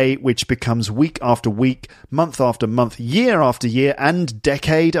after day, which becomes week after week, month after month, year after year, and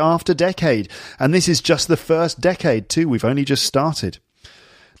decade after decade. And this is just the first decade too. We've only just started.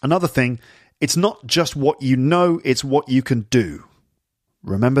 Another thing, it's not just what you know, it's what you can do.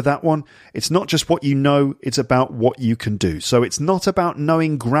 Remember that one? It's not just what you know, it's about what you can do. So it's not about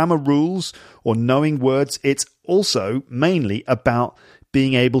knowing grammar rules or knowing words. It's also mainly about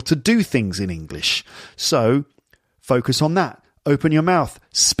being able to do things in English. So focus on that. Open your mouth.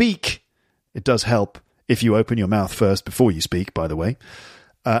 Speak. It does help if you open your mouth first before you speak, by the way.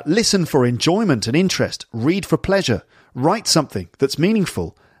 Listen for enjoyment and interest. Read for pleasure. Write something that's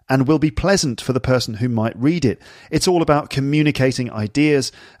meaningful and will be pleasant for the person who might read it. It's all about communicating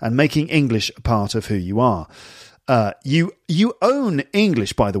ideas and making English a part of who you are. You own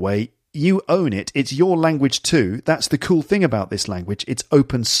English, by the way. you own it. It's your language too. That's the cool thing about this language. It's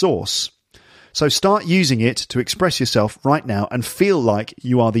open source. So start using it to express yourself right now and feel like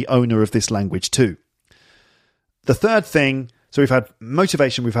you are the owner of this language too. The third thing, so we've had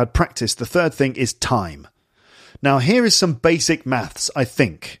motivation, we've had practice. The third thing is time. Now, here is some basic maths, I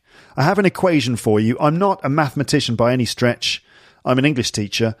think. I have an equation for you. I'm not a mathematician by any stretch. I'm an English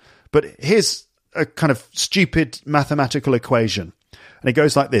teacher. But here's a kind of stupid mathematical equation. And it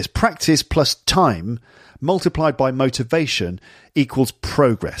goes like this. Practice plus time multiplied by motivation equals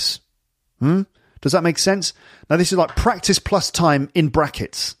progress. Does that make sense? Now, this is like practice plus time in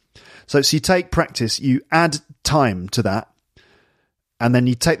brackets. So you take practice, you add time to that, and then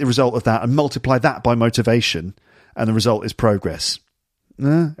you take the result of that and multiply that by motivation, and the result is progress.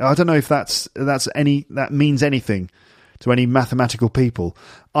 I don't know if that means anything to any mathematical people.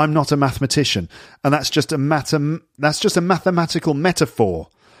 I'm not a mathematician, and that's just a mathematical metaphor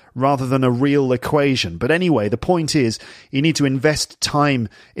rather than a real equation. But anyway, the point is you need to invest time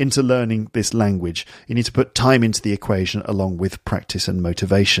into learning this language. You need to put time into the equation along with practice and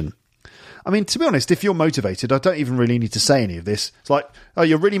motivation. I mean, to be honest, if you're motivated, I don't even really need to say any of this. It's like, oh,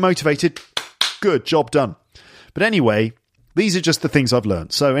 you're really motivated? Good, job done. But anyway, these are just the things I've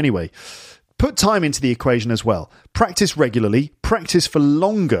learned. So anyway, put time into the equation as well. Practice regularly. Practice for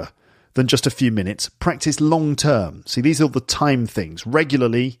longer than just a few minutes. Practice long term. See, these are the time things.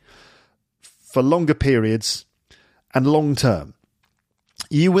 Regularly, for longer periods, and long term.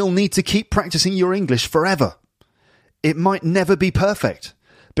 You will need to keep practicing your English forever. It might never be perfect,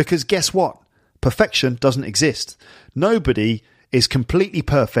 because guess what? Perfection doesn't exist. Nobody is completely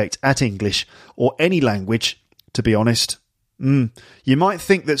perfect at English or any language, to be honest. You might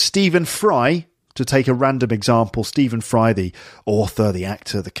think that Stephen Fry, to take a random example, Stephen Fry, the author, the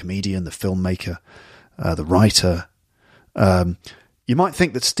actor, the comedian, the filmmaker, the writer, you might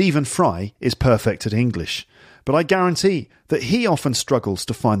think that Stephen Fry is perfect at English, but I guarantee that he often struggles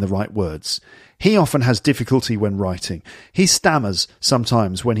to find the right words. He often has difficulty when writing. He stammers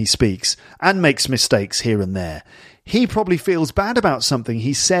sometimes when he speaks and makes mistakes here and there. He probably feels bad about something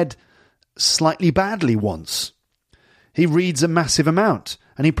he said slightly badly once. He reads a massive amount,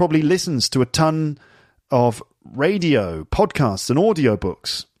 and he probably listens to a ton of radio, podcasts, and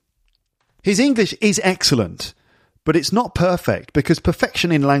audiobooks. His English is excellent, but it's not perfect, because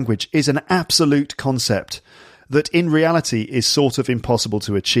perfection in language is an absolute concept that in reality is sort of impossible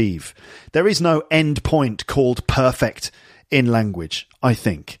to achieve. There is no end point called perfect in language, I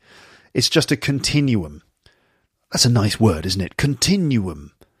think. It's just a continuum. That's a nice word, isn't it?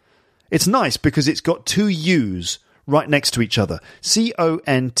 Continuum. It's nice because it's got two U's right next to each other.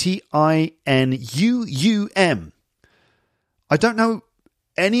 Continuum. I don't know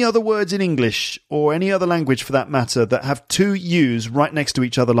any other words in English, or any other language for that matter, that have two U's right next to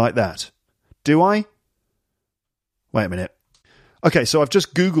each other like that. Do I? Wait a minute. Okay, so I've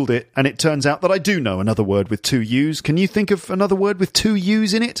just Googled it, and it turns out that I do know another word with two U's. Can you think of another word with two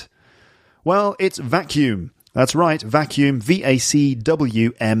U's in it? Well, it's vacuum. That's right, vacuum,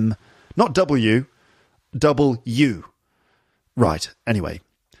 V-A-C-W-M. Not W, double U. Right, anyway.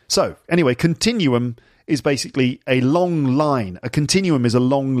 So, continuum is basically a long line. A continuum is a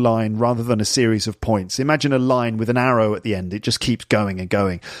long line rather than a series of points. Imagine a line with an arrow at the end. It just keeps going and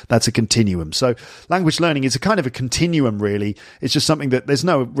going. That's a continuum. So language learning is a kind of a continuum, really. It's just something that there's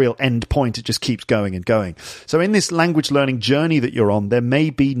no real end point. It just keeps going and going. So in this language learning journey that you're on, there may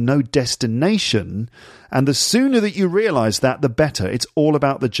be no destination. And the sooner that you realize that, the better. It's all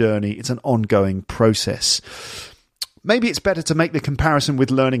about the journey. It's an ongoing process. Maybe it's better to make the comparison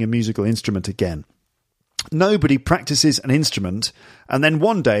with learning a musical instrument again. Nobody practices an instrument and then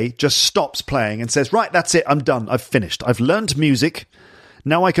one day just stops playing and says, right, that's it, I'm done, I've finished. I've learned music,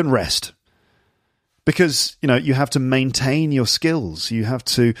 now I can rest. Because, you have to maintain your skills. You have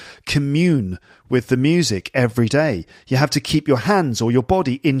to commune with the music every day. You have to keep your hands or your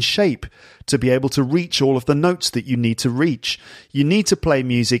body in shape to be able to reach all of the notes that you need to reach. You need to play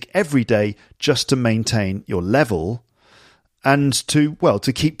music every day just to maintain your level and to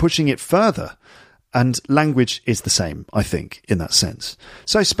keep pushing it further. And language is the same, I think, in that sense.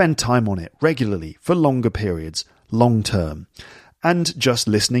 So spend time on it regularly for longer periods, long term. And just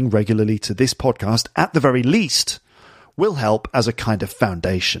listening regularly to this podcast, at the very least, will help as a kind of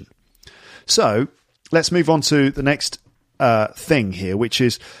foundation. So let's move on to the next thing here, which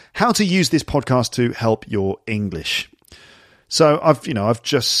is how to use this podcast to help your English. So I've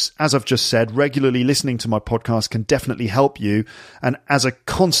just said, regularly listening to my podcast can definitely help you. And as a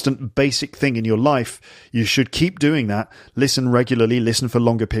constant basic thing in your life, you should keep doing that. Listen regularly, listen for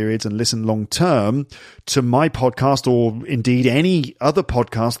longer periods, and listen long term to my podcast, or indeed any other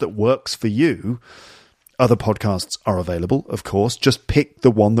podcast that works for you. Other podcasts are available, of course. Just pick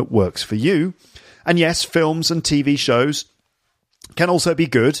the one that works for you. And yes, films and TV shows can also be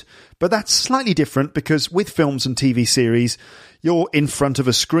good, but that's slightly different because with films and TV series, you're in front of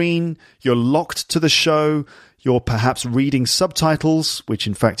a screen, you're locked to the show, you're perhaps reading subtitles, which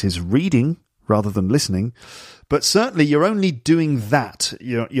in fact is reading rather than listening, but certainly you're only doing that.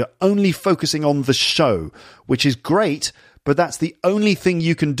 You're only focusing on the show, which is great, but that's the only thing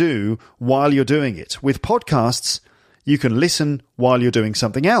you can do while you're doing it. With podcasts, you can listen while you're doing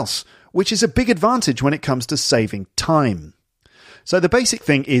something else, which is a big advantage when it comes to saving time. So the basic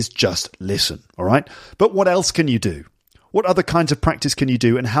thing is just listen, all right? But what else can you do? What other kinds of practice can you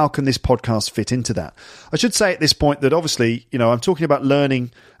do, and how can this podcast fit into that? I should say at this point that obviously, I'm talking about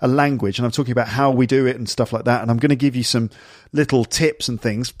learning a language, and I'm talking about how we do it and stuff like that, and I'm going to give you some little tips and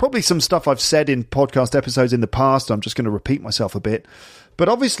things, probably some stuff I've said in podcast episodes in the past. I'm just going to repeat myself a bit. But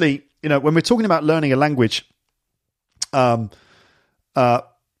obviously, when we're talking about learning a language, there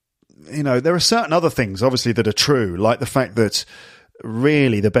are certain other things, obviously, that are true, like the fact that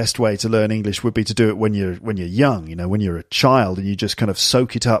really the best way to learn English would be to do it when you're young, when you're a child, and you just kind of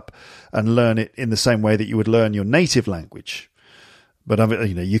soak it up and learn it in the same way that you would learn your native language. But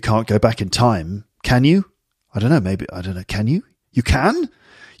you can't go back in time, can you? I don't know. Can you? You can?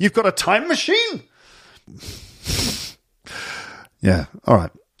 You've got a time machine? Yeah. All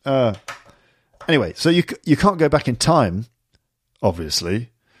right. Anyway, so you can't go back in time,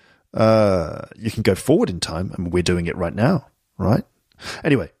 obviously. You can go forward in time, and we're doing it right now, right?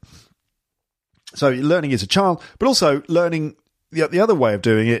 Anyway, so learning as a child, but also learning. The other way of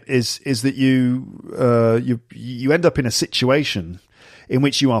doing it is that you end up in a situation in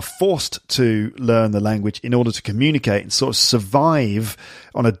which you are forced to learn the language in order to communicate and sort of survive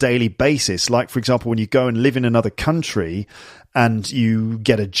on a daily basis. Like, for example, when you go and live in another country and you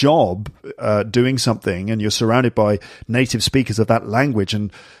get a job doing something, and you're surrounded by native speakers of that language,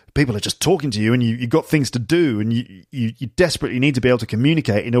 and people are just talking to you, and you've got things to do, and you desperately need to be able to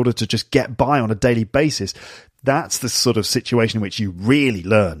communicate in order to just get by on a daily basis. That's the sort of situation in which you really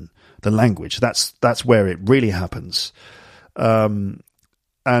learn the language. That's where it really happens.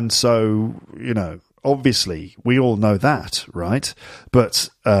 And so, obviously we all know that, right? But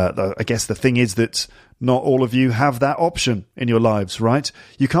I guess the thing is that not all of you have that option in your lives, right?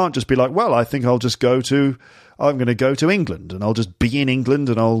 You can't just be like, well, I think I'm going to go to England, and I'll just be in England,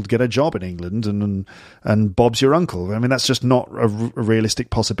 and I'll get a job in England, and Bob's your uncle. I mean, that's just not a realistic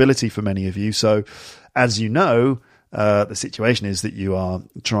possibility for many of you. So, as you know, the situation is that you are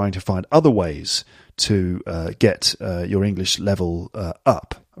trying to find other ways to get your English level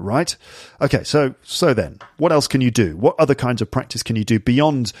up, right? Okay, so then, what else can you do? What other kinds of practice can you do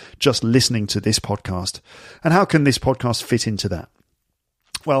beyond just listening to this podcast? And how can this podcast fit into that?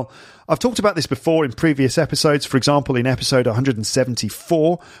 Well, I've talked about this before in previous episodes. For example, in episode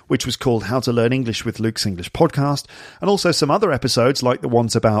 174, which was called How to Learn English with Luke's English Podcast, and also some other episodes like the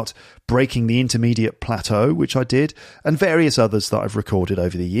ones about breaking the intermediate plateau, which I did, and various others that I've recorded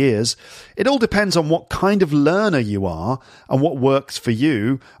over the years. It all depends on what kind of learner you are and what works for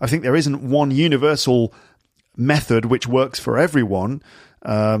you. I think there isn't one universal method which works for everyone.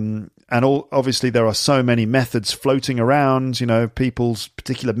 Obviously there are so many methods floating around, people's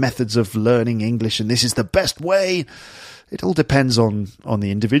particular methods of learning English, and this is the best way. It all depends on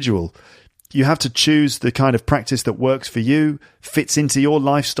the individual. You have to choose the kind of practice that works for you, fits into your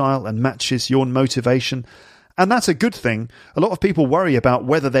lifestyle, and matches your motivation. And that's a good thing. A lot of people worry about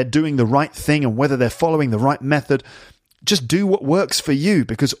whether they're doing the right thing and whether they're following the right method. Just do what works for you,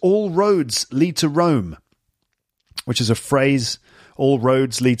 because all roads lead to Rome, which is a phrase. All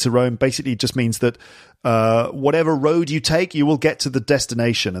roads lead to Rome basically just means that whatever road you take, you will get to the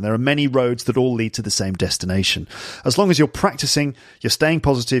destination. And there are many roads that all lead to the same destination. As long as you're practicing, you're staying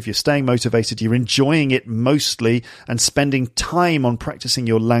positive, you're staying motivated, you're enjoying it mostly, and spending time on practicing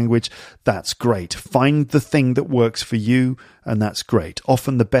your language, that's great. Find the thing that works for you, and that's great.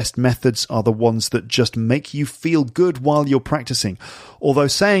 Often the best methods are the ones that just make you feel good while you're practicing. Although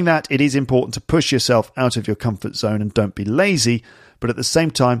saying that, it is important to push yourself out of your comfort zone and don't be lazy. But at the same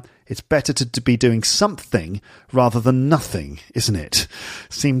time, it's better to be doing something rather than nothing, isn't it?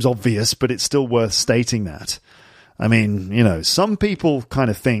 Seems obvious, but it's still worth stating that. I mean, some people kind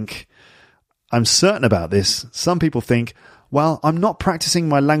of think, I'm certain about this, some people think, well, I'm not practicing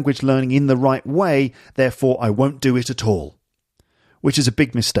my language learning in the right way, therefore I won't do it at all. which is a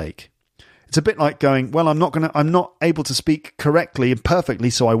big mistake. It's a bit like going, well, I'm not able to speak correctly and perfectly,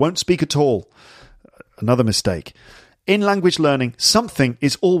 so I won't speak at all. Another mistake. In language learning, something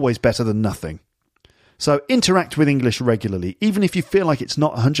is always better than nothing. So interact with English regularly, even if you feel like it's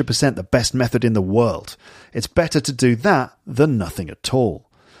not 100% the best method in the world. It's better to do that than nothing at all.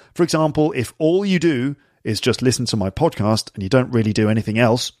 For example, if all you do is just listen to my podcast and you don't really do anything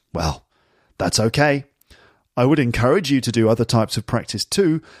else, well, that's okay. I would encourage you to do other types of practice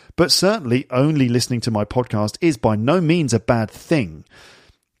too, but certainly only listening to my podcast is by no means a bad thing.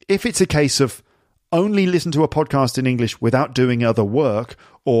 If it's a case of only listen to a podcast in English without doing other work,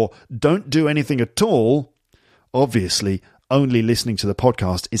 or don't do anything at all, obviously only listening to the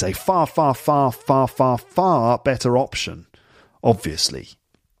podcast is a far, far, far, far, far, far better option. Obviously.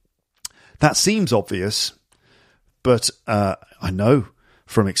 That seems obvious, but I know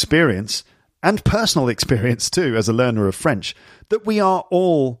from experience, and personal experience too as a learner of French, that we are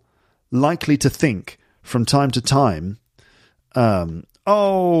all likely to think from time to time,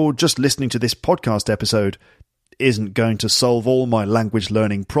 just listening to this podcast episode isn't going to solve all my language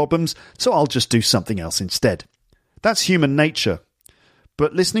learning problems, so I'll just do something else instead. That's human nature.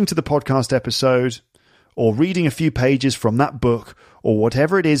 But listening to the podcast episode, or reading a few pages from that book, or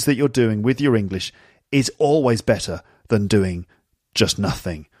whatever it is that you're doing with your English, is always better than doing just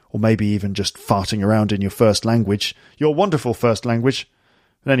nothing. Or maybe even just farting around in your first language, your wonderful first language.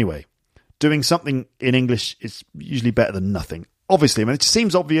 But anyway, doing something in English is usually better than nothing. Obviously, I mean, it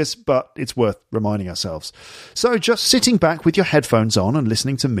seems obvious, but it's worth reminding ourselves. So just sitting back with your headphones on and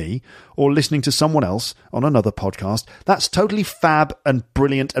listening to me, or listening to someone else on another podcast, that's totally fab and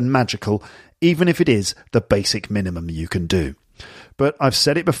brilliant and magical, even if it is the basic minimum you can do. But I've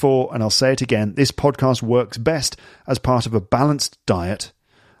said it before, and I'll say it again, this podcast works best as part of a balanced diet.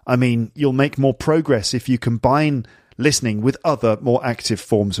 I mean, you'll make more progress if you combine listening with other more active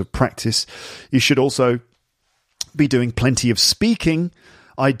forms of practice. You should also be doing plenty of speaking,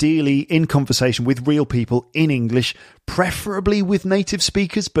 ideally in conversation with real people in English, preferably with native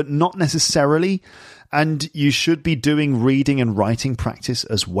speakers, but not necessarily. And you should be doing reading and writing practice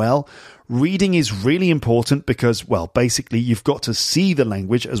as well. Reading is really important because, well, basically you've got to see the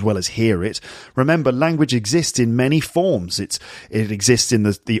language as well as hear it. Remember, language exists in many forms. It exists in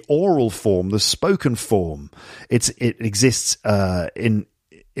the oral form, the spoken form. It exists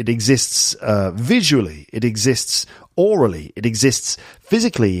visually. It exists orally. It exists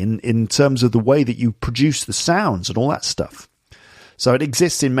physically in terms of the way that you produce the sounds and all that stuff. So it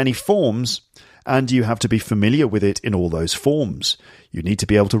exists in many forms, and you have to be familiar with it in all those forms. You need to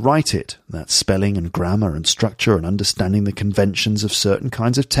be able to write it. That's spelling and grammar and structure and understanding the conventions of certain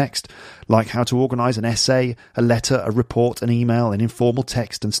kinds of text, like how to organize an essay, a letter, a report, an email, an informal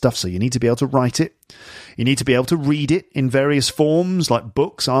text and stuff. So you need to be able to write it. You need to be able to read it in various forms, like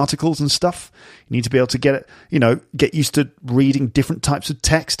books, articles and stuff. You need to be able to get used to reading different types of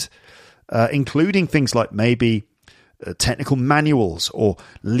text, including things like maybe technical manuals or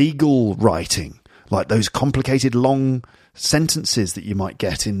legal writing, like those complicated long sentences that you might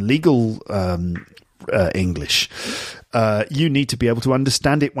get in legal English. You need to be able to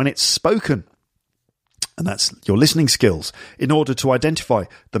understand it when it's spoken. And that's your listening skills in order to identify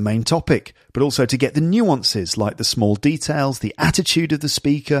the main topic, but also to get the nuances like the small details, the attitude of the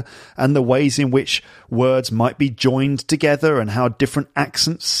speaker, and the ways in which words might be joined together and how different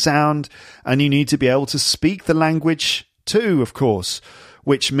accents sound. And you need to be able to speak the language too, of course,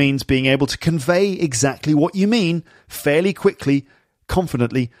 which means being able to convey exactly what you mean fairly quickly,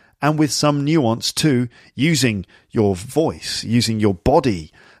 confidently, and with some nuance too, using your voice, using your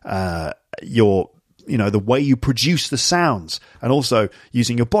body, the way you produce the sounds, and also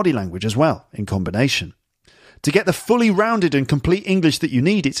using your body language as well in combination. To get the fully rounded and complete English that you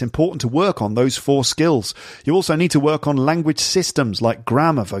need, it's important to work on those 4 skills. You also need to work on language systems like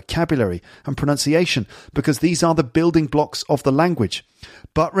grammar, vocabulary, and pronunciation, because these are the building blocks of the language.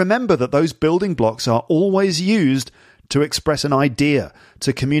 But remember that those building blocks are always used to express an idea,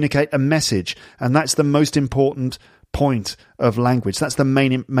 to communicate a message, and that's the most important point of language. That's the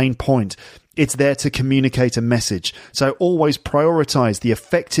main point. It's there to communicate a message. So always prioritize the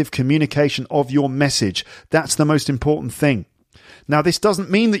effective communication of your message. That's the most important thing. Now, this doesn't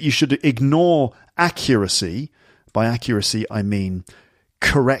mean that you should ignore accuracy. By accuracy, I mean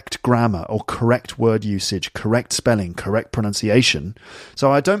correct grammar or correct word usage, correct spelling, correct pronunciation.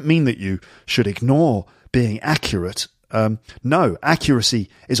 So I don't mean that you should ignore being accurate. No, accuracy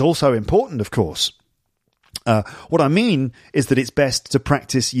is also important, of course. What I mean is that it's best to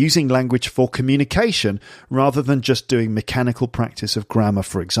practice using language for communication rather than just doing mechanical practice of grammar,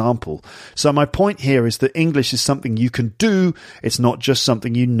 for example. So my point here is that English is something you can do. It's not just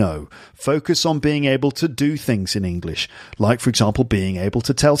something you know. Focus on being able to do things in English, like, for example, being able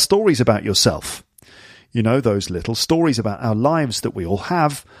to tell stories about yourself. You know, those little stories about our lives that we all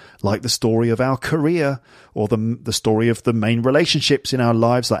have, like the story of our career or the story of the main relationships in our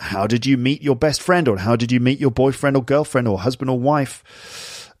lives, like how did you meet your best friend, or how did you meet your boyfriend or girlfriend or husband or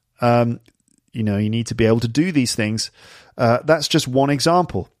wife? You know, you need to be able to do these things. That's just one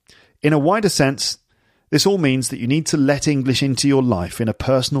example. In a wider sense, this all means that you need to let English into your life in a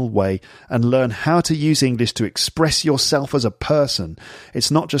personal way and learn how to use English to express yourself as a person.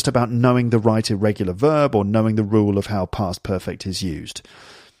 It's not just about knowing the right irregular verb or knowing the rule of how past perfect is used.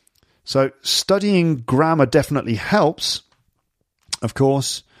 So studying grammar definitely helps, of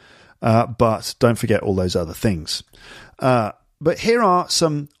course, but don't forget all those other things. But here are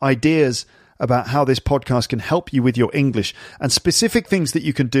some ideas about how this podcast can help you with your English and specific things that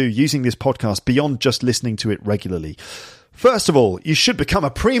you can do using this podcast beyond just listening to it regularly. First of all, you should become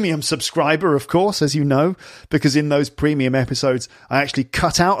a premium subscriber, of course, as you know, because in those premium episodes, I actually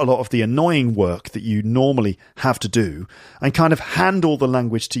cut out a lot of the annoying work that you normally have to do and kind of hand all the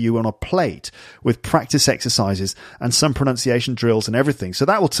language to you on a plate with practice exercises and some pronunciation drills and everything. So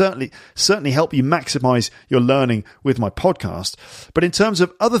that will certainly help you maximize your learning with my podcast. But in terms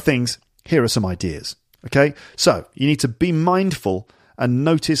of other things, here are some ideas. Okay, so you need to be mindful and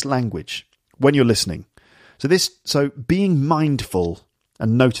notice language when you're listening. So being mindful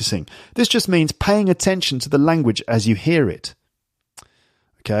and noticing. This just means paying attention to the language as you hear it.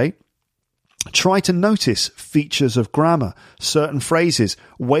 Okay? Try to notice features of grammar, certain phrases,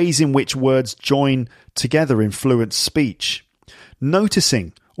 ways in which words join together in fluent speech.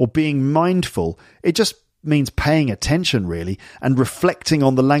 Noticing or being mindful, it just means paying attention, really, and reflecting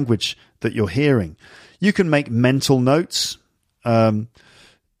on the language that you're hearing. You can make mental notes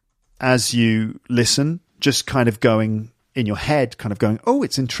as you listen, just kind of going in your head, kind of going, oh,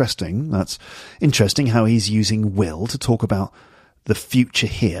 it's interesting. That's interesting how he's using will to talk about the future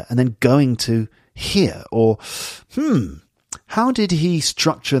here, and then going to here, or, how did he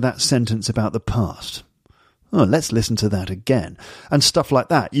structure that sentence about the past? Oh, let's listen to that again. And stuff like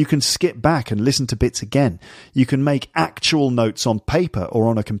that. You can skip back and listen to bits again. You can make actual notes on paper or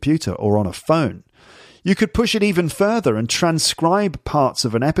on a computer or on a phone. You could push it even further and transcribe parts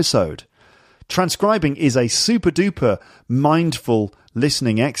of an episode. Transcribing is a super duper mindful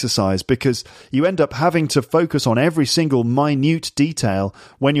listening exercise because you end up having to focus on every single minute detail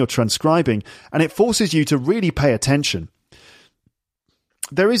when you're transcribing, and it forces you to really pay attention.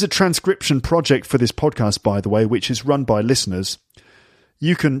 There is a transcription project for this podcast, by the way, which is run by listeners.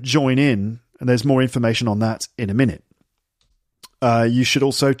 You can join in, and there's more information on that in a minute. You should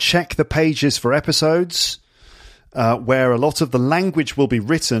also check the pages for episodes, where a lot of the language will be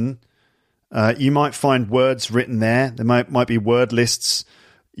written. You might find words written there. There might be word lists.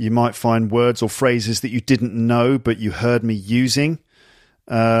 You might find words or phrases that you didn't know, but you heard me using.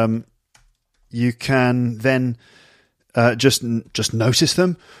 You can then just notice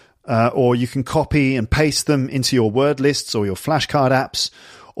them, or you can copy and paste them into your word lists or your flashcard apps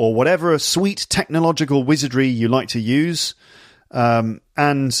or whatever sweet technological wizardry you like to use. And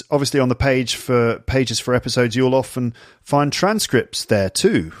obviously on the pages for episodes, you'll often find transcripts there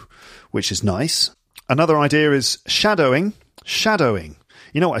too, which is nice. Another idea is shadowing. Shadowing.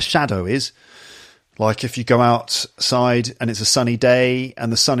 You know what a shadow is? Like if you go outside and it's a sunny day and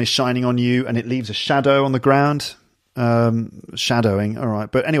the sun is shining on you and it leaves a shadow on the ground. Shadowing, all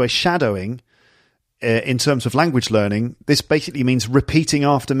right. But anyway, shadowing, in terms of language learning, this basically means repeating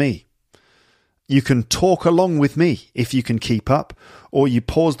after me. You can talk along with me if you can keep up, or you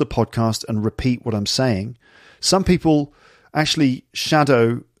pause the podcast and repeat what I'm saying. Some people actually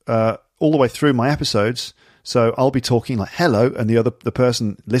shadow all the way through my episodes. So I'll be talking like hello, and the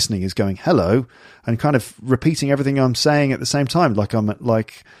person listening is going hello, and kind of repeating everything I'm saying at the same time, like I'm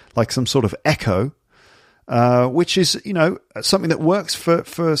like some sort of echo, which is, you know, something that works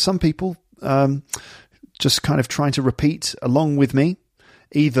for some people. Just kind of trying to repeat along with me,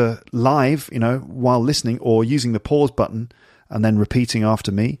 either live, you know, while listening, or using the pause button and then repeating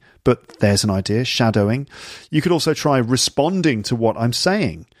after me. But there's an idea, shadowing. You could also try responding to what I'm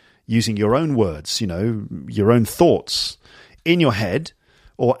saying, using your own words, you know, your own thoughts in your head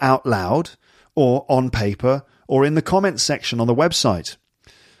or out loud or on paper or in the comments section on the website.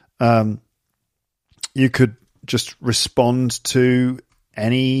 You could just respond to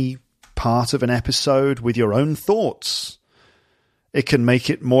any part of an episode with your own thoughts. It can make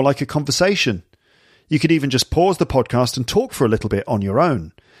it more like a conversation. You could even just pause the podcast and talk for a little bit on your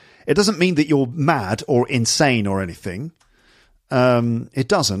own. It doesn't mean that you're mad or insane or anything. It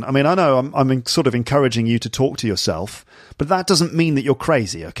doesn't. I mean, I know I'm sort of encouraging you to talk to yourself, but that doesn't mean that you're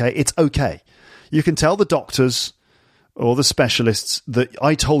crazy, okay? It's okay. You can tell the doctors or the specialists that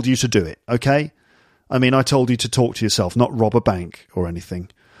I told you to do it, okay? I mean, I told you to talk to yourself, not rob a bank or anything.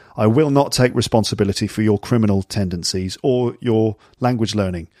 I will not take responsibility for your criminal tendencies or your language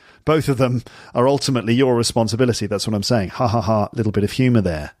learning. Both of them are ultimately your responsibility. That's what I'm saying. Ha ha ha, little bit of humour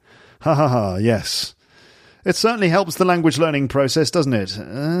there. Ha ha ha, yes. It certainly helps the language learning process, doesn't it?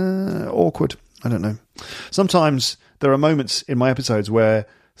 Awkward. I don't know. Sometimes there are moments in my episodes where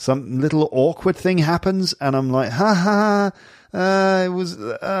some little awkward thing happens and I'm like, ha ha,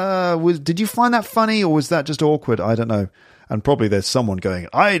 did you find that funny or was that just awkward? I don't know. And probably there's someone going,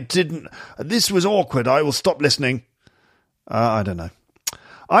 this was awkward, I will stop listening. I don't know.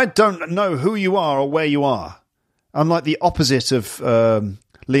 I don't know who you are or where you are. I'm like the opposite of Liam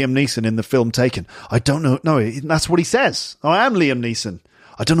Neeson in the film Taken. I don't know. No, that's what he says. I am Liam Neeson.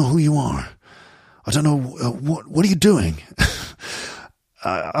 I don't know who you are. I don't know. What are you doing?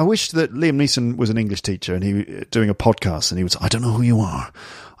 I wish that Liam Neeson was an English teacher and he doing a podcast and he would say, I don't know who you are.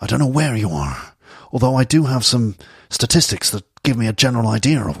 I don't know where you are. Although I do have some statistics that give me a general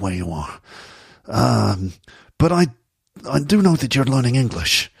idea of where you are. But I do know that you're learning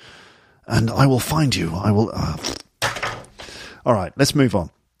English. And I will find you. I will... All right, let's move on.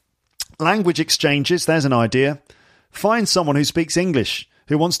 Language exchanges, there's an idea. Find someone who speaks English,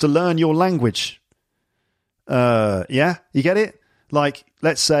 who wants to learn your language. Yeah, you get it? Like,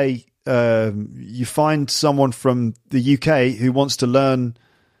 let's say you find someone from the UK who wants to learn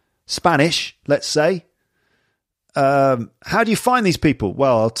Spanish, let's say. How do you find these people?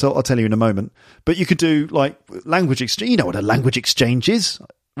 Well, I'll tell you in a moment. But you could do, like, language exchange. You know what a language exchange is,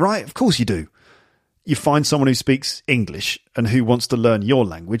 right? Of course you do. You find someone who speaks English and who wants to learn your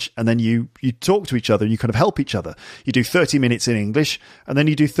language, and then you talk to each other and you kind of help each other. You do 30 minutes in English, and then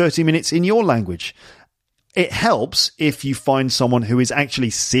you do 30 minutes in your language. It helps if you find someone who is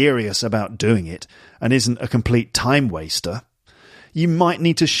actually serious about doing it and isn't a complete time waster. You might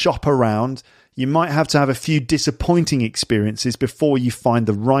need to shop around. You might have to have a few disappointing experiences before you find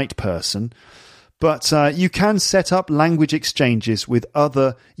the right person. But you can set up language exchanges with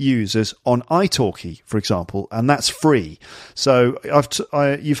other users on italki, for example, and that's free. So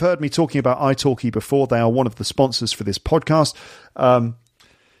you've heard me talking about italki before. They are one of the sponsors for this podcast.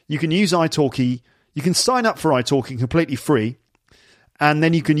 You can use italki. You can sign up for italki completely free, and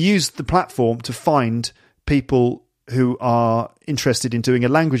then you can use the platform to find people who are interested in doing a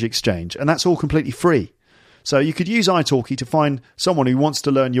language exchange, and that's all completely free. So you could use italki to find someone who wants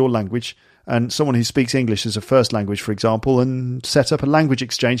to learn your language and someone who speaks English as a first language, for example, and set up a language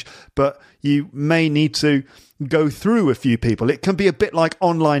exchange. But you may need to go through a few people. It can be a bit like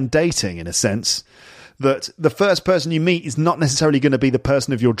online dating in a sense, that the first person you meet is not necessarily going to be the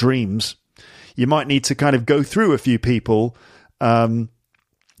person of your dreams. You might need to kind of go through a few people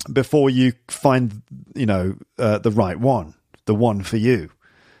before you find, the right one, the one for you.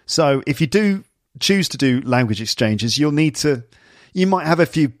 So if you do choose to do language exchanges, you might have a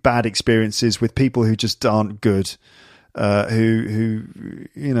few bad experiences with people who just aren't good, it's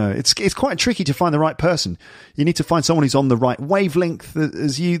quite tricky to find the right person. You need to find someone who's on the right wavelength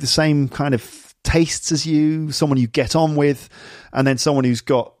as you, the same kind of tastes as you, someone you get on with, and then someone who's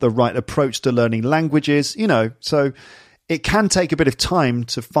got the right approach to learning languages, so it can take a bit of time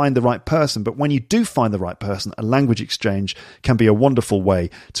to find the right person, but when you do find the right person, a language exchange can be a wonderful way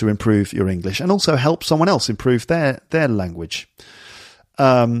to improve your English and also help someone else improve their language.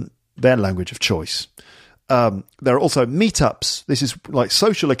 Their language of choice. There are also meetups. This is like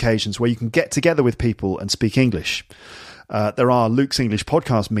social occasions where you can get together with people and speak English. There are Luke's English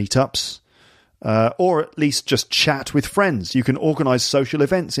podcast meetups, or at least just chat with friends. You can organise social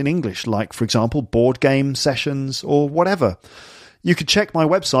events in English, like, for example, board game sessions or whatever. You can check my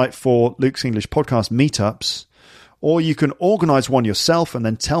website for Luke's English podcast meetups, or you can organise one yourself and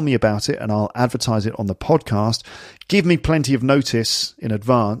then tell me about it and I'll advertise it on the podcast. Give me plenty of notice in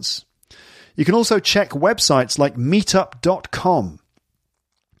advance. You can also check websites like meetup.com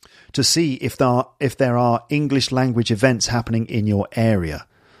to see if there are English language events happening in your area.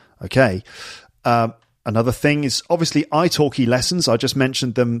 Okay. Another thing is obviously italki lessons. I just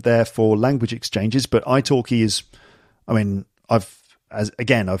mentioned them there for language exchanges, but italki is, I've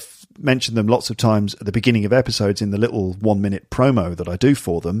mentioned them lots of times at the beginning of episodes in the little 1-minute promo that I do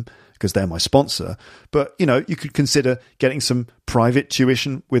for them because they're my sponsor. But, you could consider getting some private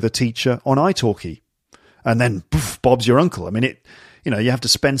tuition with a teacher on italki, and then poof, Bob's your uncle. You have to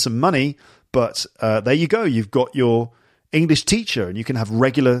spend some money, But there you go. You've got your English teacher, and you can have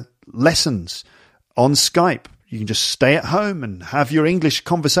regular lessons on Skype. You can just stay at home and have your English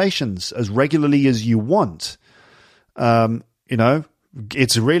conversations as regularly as you want.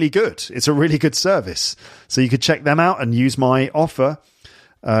 It's really good. It's a really good service. So you could check them out and use my offer.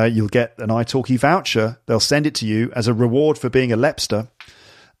 You'll get an italki voucher. They'll send it to you as a reward for being a Lepster.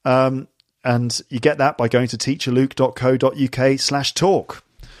 And you get that by going to teacherluke.co.uk/talk.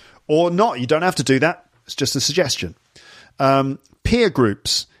 Or not. You don't have to do that. It's just a suggestion. Peer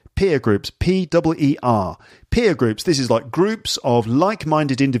groups, P-E-E-R. Peer groups. This is like groups of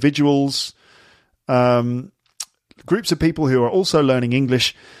like-minded individuals, groups of people who are also learning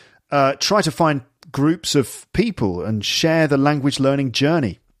English. Try to find groups of people and share the language learning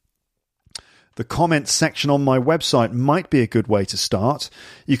journey. The comments section on my website might be a good way to start.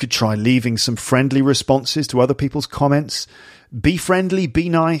 You could try leaving some friendly responses to other people's comments. Be friendly, be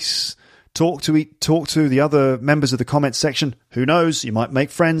nice. Talk to the other members of the comments section. Who knows? You might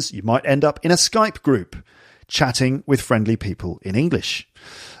make friends. You might end up in a Skype group chatting with friendly people in English.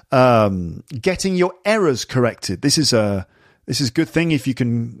 Getting your errors corrected. This is a good thing if you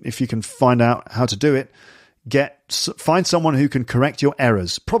can find out how to do it. Find someone who can correct your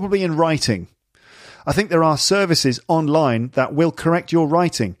errors, probably in writing. I think there are services online that will correct your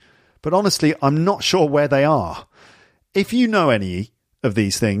writing, but honestly, I'm not sure where they are. If you know any of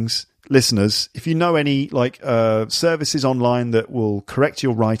these things, listeners, if you know any services online that will correct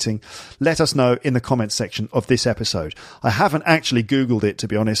your writing, let us know in the comments section of this episode. I haven't actually Googled it, to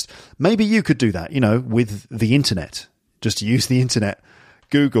be honest. Maybe you could do that, with the internet. Just use the internet,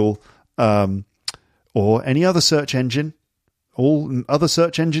 Google, or any other search engine. All other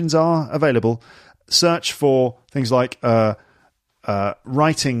search engines are available. Search for things like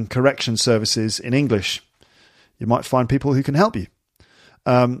writing correction services in English. You might find people who can help you.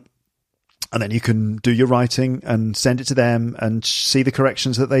 And then you can do your writing and send it to them and see the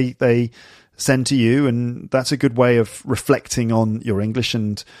corrections that they send to you. And that's a good way of reflecting on your English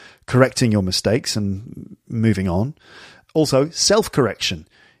and correcting your mistakes and moving on. Also, self-correction.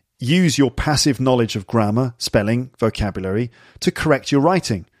 Use your passive knowledge of grammar, spelling, vocabulary to correct your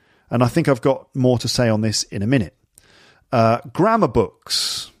writing. And I think I've got more to say on this in a minute. Grammar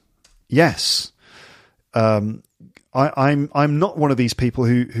books. Yes. I'm not one of these people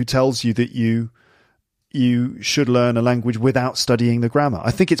who tells you that you should learn a language without studying the grammar.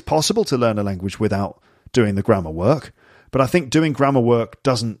 I think it's possible to learn a language without doing the grammar work, but I think doing grammar work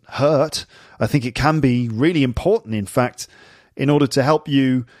doesn't hurt. I think it can be really important, in fact, in order to help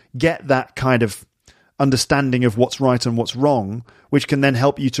you get that kind of understanding of what's right and what's wrong, which can then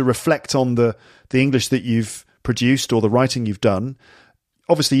help you to reflect on the English that you've produced or the writing you've done.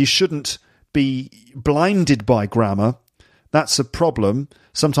 Obviously, you shouldn't be blinded by grammar. That's a problem.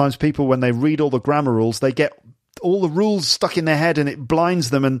 Sometimes people, when they read all the grammar rules, they get all the rules stuck in their head and it blinds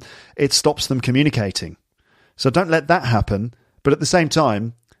them and it stops them communicating. So don't let that happen. But at the same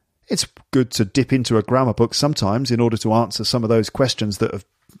time, it's good to dip into a grammar book sometimes in order to answer some of those questions that have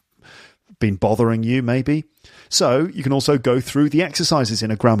been bothering you, maybe. So you can also go through the exercises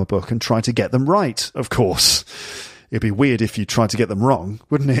in a grammar book and try to get them right, of course. It'd be weird if you tried to get them wrong,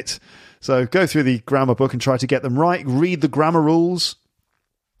 wouldn't it? So go through the grammar book and try to get them right. Read the grammar rules,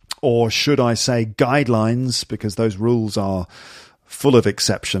 or should I say guidelines, because those rules are full of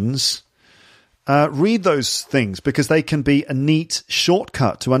exceptions. Read those things because they can be a neat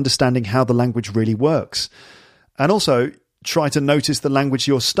shortcut to understanding how the language really works. And also try to notice the language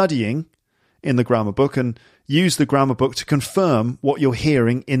you're studying in the grammar book and use the grammar book to confirm what you're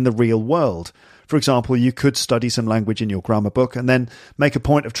hearing in the real world. For example, you could study some language in your grammar book and then make a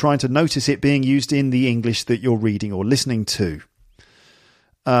point of trying to notice it being used in the English that you're reading or listening to.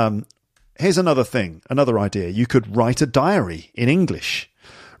 Here's another thing, another idea. You could write a diary in English.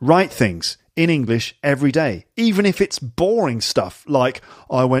 Write things in English every day, even if it's boring stuff like,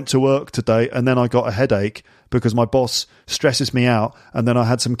 I went to work today and then I got a headache because my boss stresses me out and then I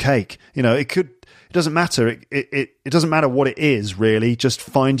had some cake. It doesn't matter. It doesn't matter what it is, really. Just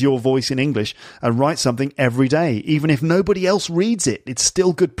find your voice in English and write something every day. Even if nobody else reads it, it's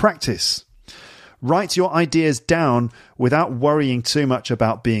still good practice. Write your ideas down without worrying too much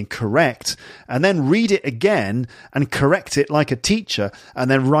about being correct, and then read it again and correct it like a teacher, and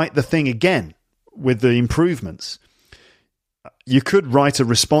then write the thing again with the improvements. You could write a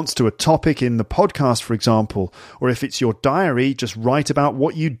response to a topic in the podcast, for example, or if it's your diary, just write about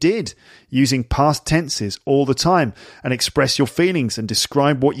what you did using past tenses all the time and express your feelings and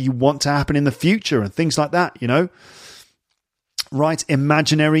describe what you want to happen in the future and things like that, Write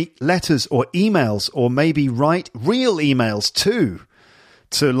imaginary letters or emails, or maybe write real emails too.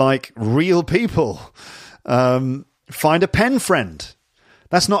 to like real people. Find a pen friend.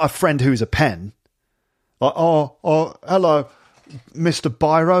 That's not a friend who's a pen. Like, oh, hello, Mr.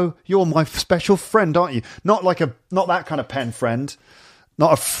 Biro, you're my special friend, aren't you? Not that kind of pen friend.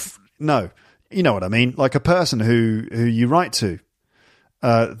 No, you know what I mean. Like a person who you write to.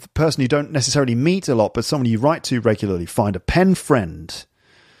 The person you don't necessarily meet a lot, but someone you write to regularly. Find a pen friend.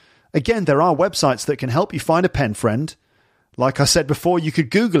 Again, there are websites that can help you find a pen friend. Like I said before, you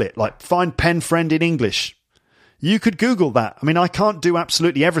could Google it, like find pen friend in English. You could Google that. I mean, I can't do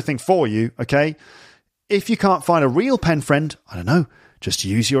absolutely everything for you, okay? If you can't find a real pen friend, I don't know, just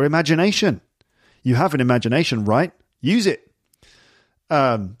use your imagination. You have an imagination, right? Use it.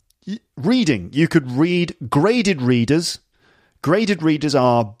 Reading. You could read graded readers. Graded readers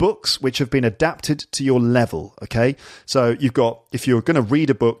are books which have been adapted to your level, okay? So if you're going to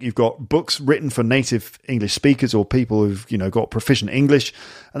read a book, you've got books written for native English speakers or people who've, got proficient English.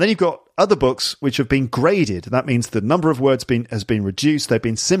 And then you've got other books which have been graded. That means the number of words has been reduced. They've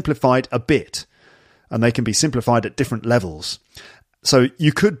been simplified a bit, and they can be simplified at different levels. So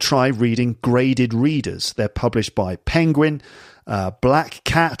you could try reading graded readers. They're published by Penguin, Black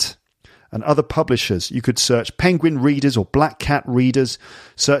Cat, and other publishers. You could search Penguin Readers or Black Cat Readers.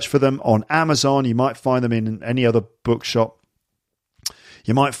 Search for them on Amazon. You might find them in any other bookshop.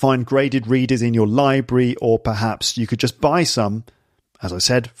 You might find graded readers in your library, or perhaps you could just buy some, as I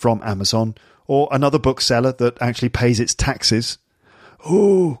said, from Amazon or another bookseller that actually pays its taxes.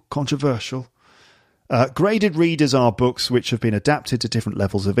 Oh, controversial. Graded readers are books which have been adapted to different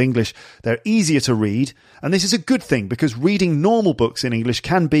levels of English. They're easier to read, and this is a good thing because reading normal books in English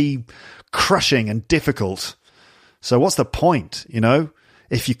can be crushing and difficult. So what's the point,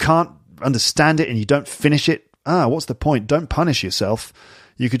 If you can't understand it and you don't finish it, what's the point? Don't punish yourself.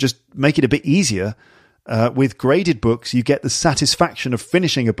 You could just make it a bit easier. With graded books, you get the satisfaction of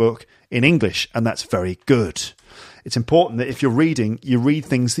finishing a book in English, and that's very good. It's important that if you're reading, you read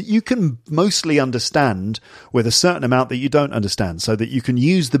things that you can mostly understand with a certain amount that you don't understand, so that you can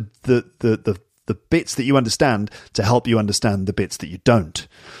use the bits that you understand to help you understand the bits that you don't.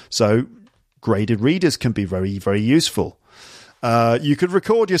 So graded readers can be very, very useful. You could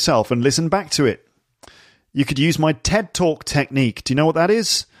record yourself and listen back to it. You could use my TED Talk technique. Do you know what that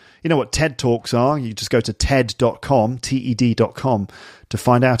is? You know what TED Talks are. You just go to TED.com, TED.com, to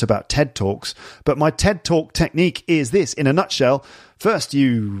find out about TED Talks. But my TED Talk technique is this, in a nutshell. First,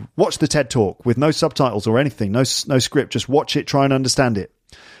 you watch the TED Talk with no subtitles or anything, no script. Just watch it, try and understand it.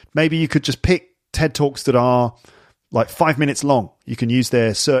 Maybe you could just pick TED Talks that are like 5 minutes long. You can use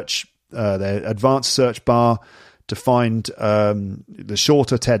their their advanced search bar to find the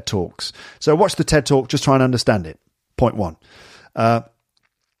shorter TED Talks. So watch the TED Talk, just try and understand it. Point one.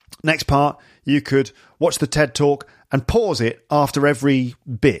 Next part, you could watch the TED Talk and pause it after every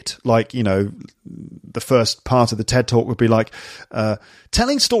bit. Like, the first part of the TED Talk would be like,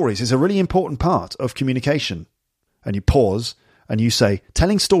 telling stories is a really important part of communication. And you pause and you say,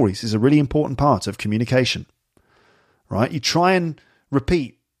 telling stories is a really important part of communication. Right? You try and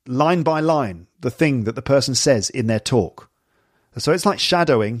repeat line by line the thing that the person says in their talk. So it's like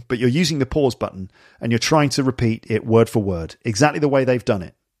shadowing, but you're using the pause button and you're trying to repeat it word for word, exactly the way they've done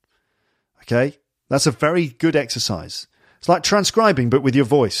it. Okay, that's a very good exercise. It's like transcribing, but with your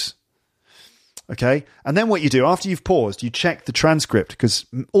voice. Okay, and then what you do after you've paused, you check the transcript, because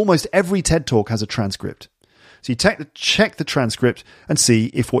almost every TED Talk has a transcript. So you check the transcript and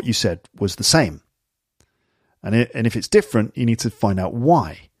see if what you said was the same. And if it's different, you need to find out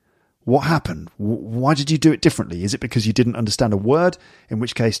why. What happened? Why did you do it differently? Is it because you didn't understand a word? In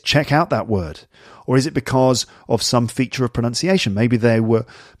which case, check out that word. Or is it because of some feature of pronunciation? Maybe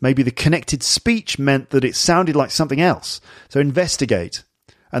the connected speech meant that it sounded like something else. So investigate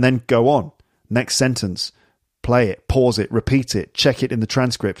and then go on. Next sentence, play it, pause it, repeat it, check it in the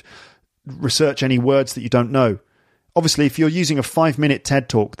transcript, research any words that you don't know. Obviously, if you're using a 5-minute TED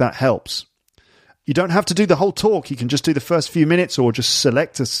Talk, that helps. You don't have to do the whole talk. You can just do the first few minutes or just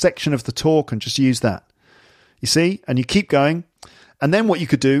select a section of the talk and just use that. You see? And you keep going. And then what you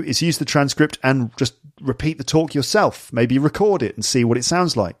could do is use the transcript and just repeat the talk yourself. Maybe record it and see what it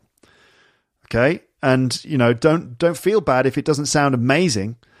sounds like. Okay? And, don't feel bad if it doesn't sound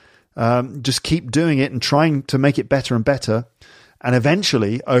amazing. Just keep doing it and trying to make it better and better. And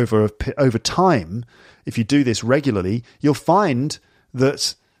eventually, over time, if you do this regularly, you'll find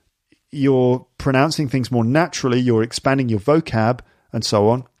that you're pronouncing things more naturally, you're expanding your vocab, and so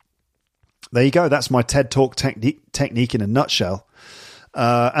on. There you go. That's my TED Talk technique in a nutshell.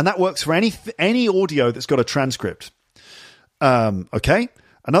 And that works for any audio that's got a transcript. Okay?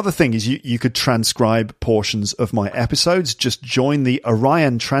 Another thing is you could transcribe portions of my episodes. Just join the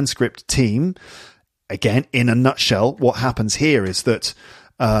Orion transcript team. Again, in a nutshell, what happens here is that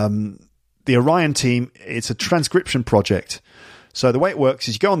the Orion team, it's a transcription project. So the way it works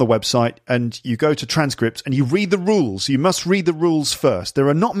is you go on the website and you go to transcripts and you read the rules. You must read the rules first. There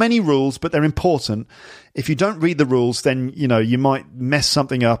are not many rules, but they're important. If you don't read the rules, then, you might mess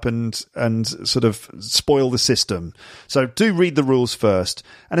something up and sort of spoil the system. So do read the rules first.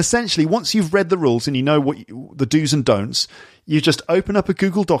 And essentially, once you've read the rules and you know what the do's and don'ts, you just open up a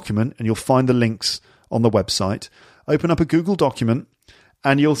Google document and you'll find the links on the website. Open up a Google document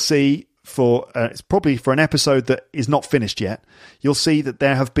and you'll see it's probably for an episode that is not finished yet, you'll see that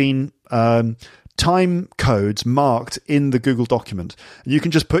there have been time codes marked in the Google document. You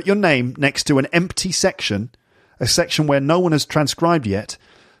can just put your name next to an empty section, a section where no one has transcribed yet.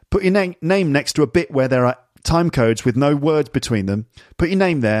 Put your name next to a bit where there are time codes with no words between them. Put your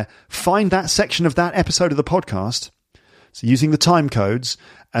name there. Find that section of that episode of the podcast. So using the time codes,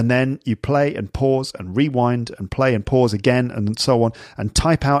 and then you play and pause and rewind and play and pause again and so on, and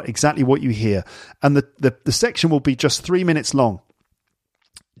type out exactly what you hear. And the section will be just 3 minutes long.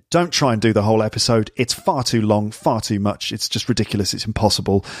 Don't try and do the whole episode. It's far too long, far too much. It's just ridiculous. It's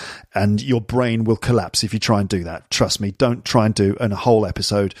impossible. And your brain will collapse if you try and do that. Trust me, don't try and do a whole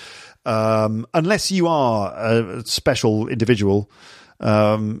episode. Unless you are a special individual,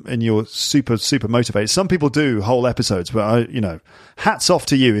 and you're super motivated. Some people do whole episodes, but hats off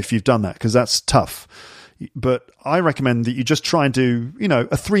to you if you've done that, because that's tough. But I recommend that you just try and do,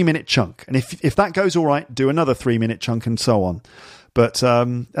 a 3-minute chunk. And if that goes all right, do another 3-minute chunk and so on. But,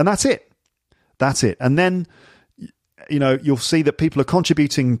 and that's it. That's it. And then, you'll see that people are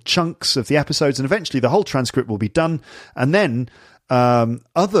contributing chunks of the episodes, and eventually the whole transcript will be done. And then,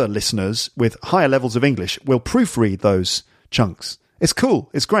 other listeners with higher levels of English will proofread those chunks. It's cool.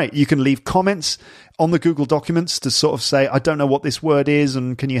 It's great. You can leave comments on the Google documents to sort of say, I don't know what this word is,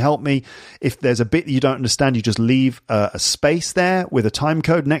 and can you help me? If there's a bit that you don't understand, you just leave a space there with a time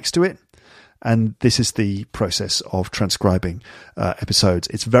code next to it. And this is the process of transcribing episodes.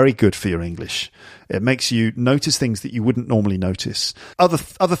 It's very good for your English. It makes you notice things that you wouldn't normally notice. Other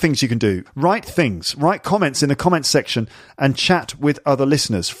things you can do. Write comments in the comments section and chat with other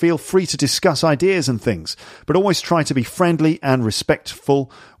listeners. Feel free to discuss ideas and things, but always try to be friendly and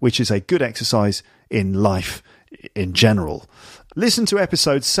respectful, which is a good exercise in life in general. Listen to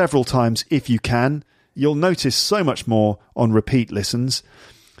episodes several times if you can. You'll notice so much more on repeat listens.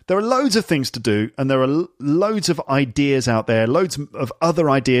 There are loads of things to do, and there are loads of ideas out there, loads of other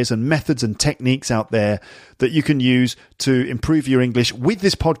ideas and methods and techniques out there that you can use to improve your English with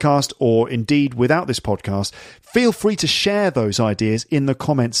this podcast, or indeed without this podcast. Feel free to share those ideas in the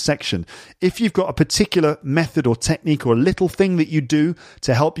comments section. If you've got a particular method or technique or a little thing that you do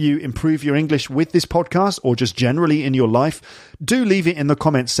to help you improve your English with this podcast, or just generally in your life, do leave it in the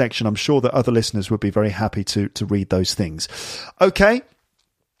comments section. I'm sure that other listeners would be very happy to read those things. Okay.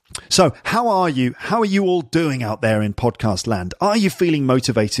 So how are you? How are you all doing out there in podcast land? Are you feeling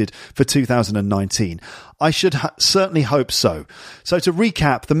motivated for 2019? I should certainly hope so. So to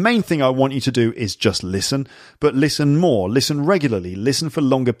recap, the main thing I want you to do is just listen, but listen more, listen regularly, listen for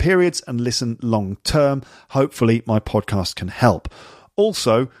longer periods, and listen long term. Hopefully my podcast can help.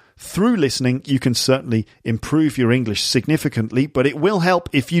 Also, through listening, you can certainly improve your English significantly, but it will help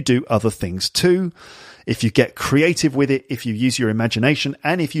if you do other things too. If you get creative with it, if you use your imagination,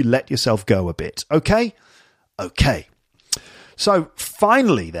 and if you let yourself go a bit. Okay? Okay. So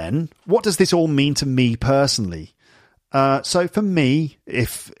finally then, what does this all mean to me personally? So for me,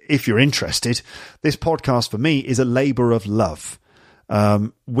 if you're interested, this podcast for me is a labour of love,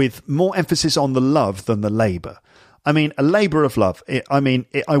 with more emphasis on the love than the labour. I mean, a labour of love.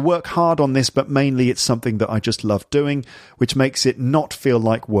 I work hard on this, but mainly it's something that I just love doing, which makes it not feel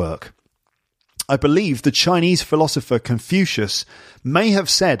like work. I believe the Chinese philosopher Confucius may have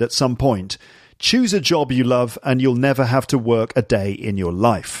said at some point, choose a job you love and you'll never have to work a day in your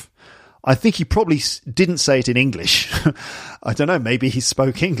life. I think he probably didn't say it in English. I don't know, maybe he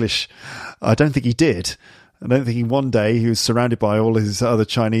spoke English. I don't think he did. I don't think one day he was surrounded by all his other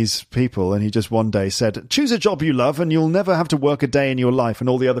Chinese people and he just one day said, choose a job you love and you'll never have to work a day in your life. And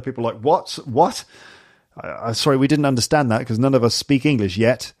all the other people were like, what? Sorry, we didn't understand that because none of us speak English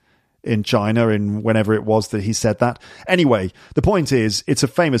yet. In China, in whenever it was that he said that. Anyway, the point is, it's a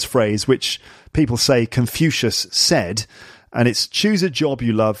famous phrase which people say Confucius said, and it's choose a job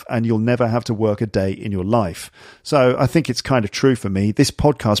you love and you'll never have to work a day in your life. So I think it's kind of true for me. This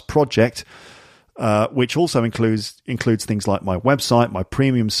podcast project, which also includes things like my website, my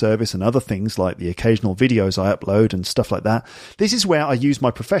premium service, and other things like the occasional videos I upload and stuff like that. This is where I use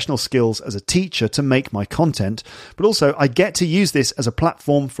my professional skills as a teacher to make my content, but also I get to use this as a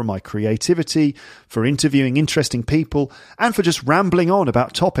platform for my creativity, for interviewing interesting people, and for just rambling on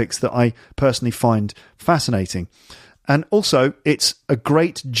about topics that I personally find fascinating. And also, it's a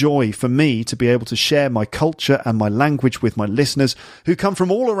great joy for me to be able to share my culture and my language with my listeners who come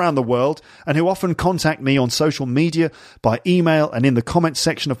from all around the world and who often contact me on social media, by email, and in the comments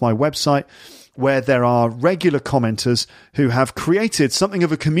section of my website, where there are regular commenters who have created something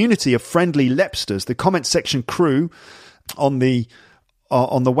of a community of friendly Lepsters, the comment section crew on the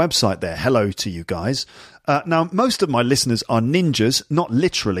website there. Hello to you guys. Now, most of my listeners are ninjas, not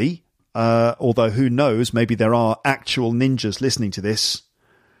literally. Although who knows, maybe there are actual ninjas listening to this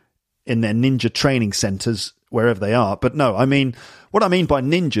in their ninja training centers, wherever they are. But no, what I mean by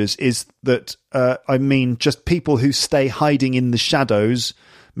ninjas is that I mean just people who stay hiding in the shadows,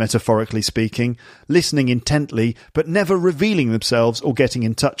 metaphorically speaking, listening intently, but never revealing themselves or getting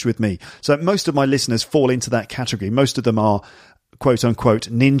in touch with me. So most of my listeners fall into that category. Most of them are quote-unquote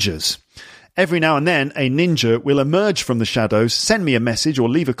ninjas. Every now and then, a ninja will emerge from the shadows, send me a message or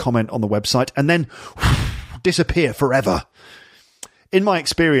leave a comment on the website, and then disappear forever. In my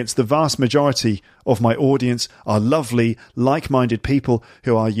experience, the vast majority of my audience are lovely, like-minded people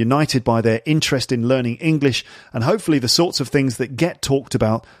who are united by their interest in learning English and hopefully the sorts of things that get talked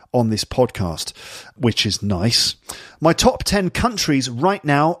about on this podcast, which is nice. My top 10 countries right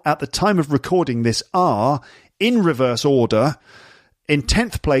now at the time of recording this are, in reverse order: in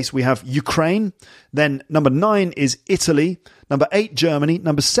 10th place, we have Ukraine. Then number 9 is Italy. Number 8, Germany.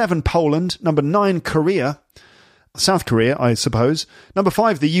 Number 7, Poland. Number 9, Korea. South Korea, I suppose. Number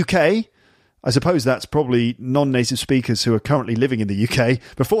 5, the UK. I suppose that's probably non-native speakers who are currently living in the UK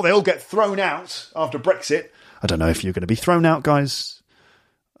before they all get thrown out after Brexit. I don't know if you're going to be thrown out, guys.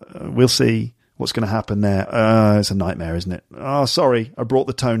 We'll see what's going to happen there. It's a nightmare, isn't it? Oh, sorry. I brought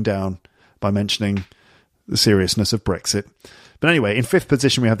the tone down by mentioning the seriousness of Brexit. But anyway, in 5th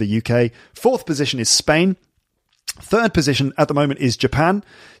position, we have the UK. 4th position is Spain. 3rd position at the moment is Japan.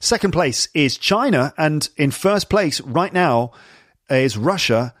 2nd place is China. And in 1st place right now is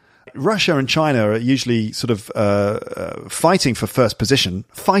Russia. Russia and China are usually sort of fighting for 1st position.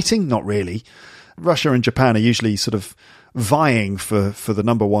 Fighting? Not really. Russia and Japan are usually sort of vying for the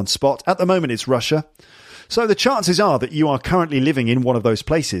number 1 spot. At the moment, it's Russia. So the chances are that you are currently living in one of those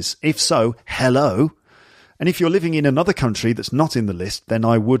places. If so, hello. And if you're living in another country that's not in the list, then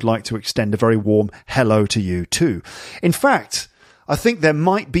I would like to extend a very warm hello to you too. In fact, I think there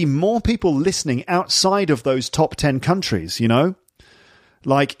might be more people listening outside of those top 10 countries, you know?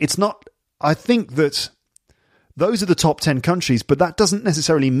 Like, it's not... I think that those are the top 10 countries, but that doesn't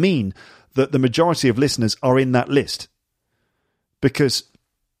necessarily mean that the majority of listeners are in that list. Because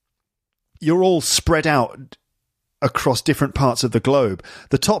you're all spread out across different parts of the globe.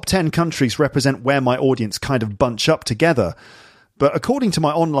 The top 10 countries represent where my audience kind of bunch up together. But according to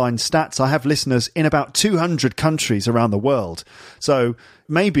my online stats, I have listeners in about 200 countries around the world. So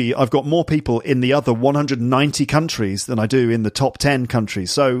maybe I've got more people in the other 190 countries than I do in the top 10 countries.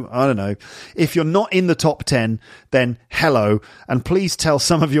 So I don't know. If you're not in the top 10, then hello. And please tell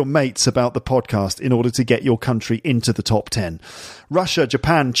some of your mates about the podcast in order to get your country into the top 10. Russia,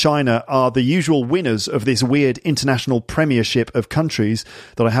 Japan, China are the usual winners of this weird international premiership of countries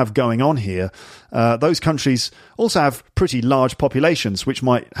that I have going on here. Those countries also have pretty large populations, which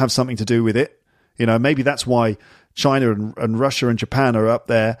might have something to do with it. You know, maybe that's why China and Russia and Japan are up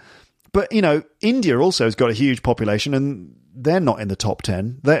there. But, you know, India also has got a huge population and they're not in the top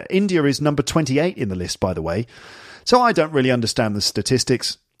 10. India is number 28 in the list, by the way. So I don't really understand the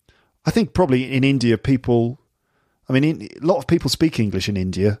statistics. I think probably in India people... I mean, a lot of people speak English in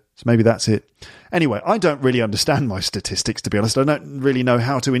India, so maybe that's it. Anyway, I don't really understand my statistics, to be honest. I don't really know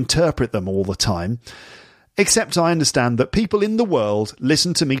how to interpret them all the time. Except I understand that people in the world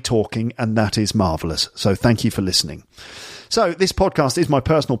listen to me talking, and that is marvellous. So thank you for listening. So this podcast is my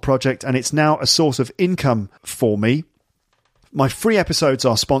personal project, and it's now a source of income for me. My free episodes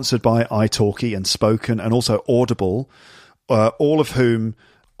are sponsored by italki and Spoken, and also Audible, all of whom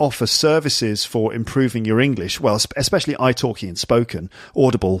offer services for improving your English. Well, especially italki and Spoken.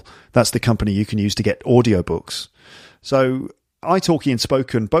 Audible, that's the company you can use to get audiobooks. So italki and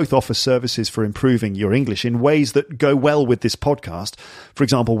Spoken both offer services for improving your English in ways that go well with this podcast. For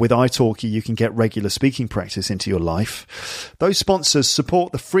example, with italki, you can get regular speaking practice into your life. Those sponsors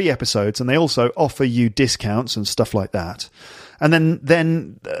support the free episodes and they also offer you discounts and stuff like that. And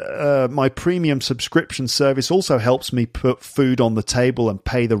then my premium subscription service also helps me put food on the table and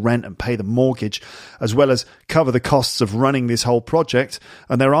pay the rent and pay the mortgage, as well as cover the costs of running this whole project.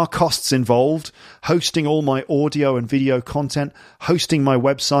 And there are costs involved, hosting all my audio and video content, hosting my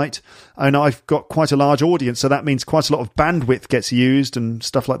website. And I've got quite a large audience, so that means quite a lot of bandwidth gets used and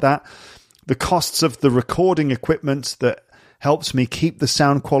stuff like that. The costs of the recording equipment that helps me keep the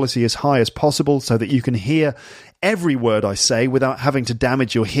sound quality as high as possible so that you can hear every word I say without having to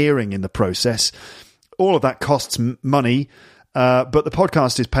damage your hearing in the process. All of that costs money, but the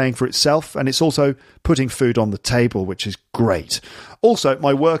podcast is paying for itself, and it's also putting food on the table, which is great. Also,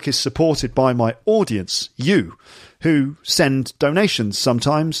 my work is supported by my audience, you, who send donations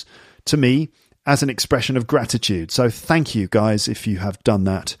sometimes to me as an expression of gratitude. So thank you, guys, if you have done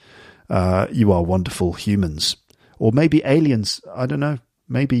that. You are wonderful humans. Or maybe aliens, I don't know.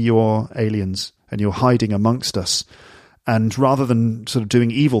 Maybe you're aliens and you're hiding amongst us. And rather than sort of doing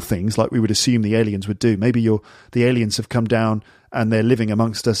evil things like we would assume the aliens would do, maybe the aliens have come down and they're living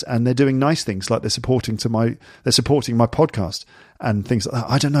amongst us and they're doing nice things, like they're supporting my podcast and things like that.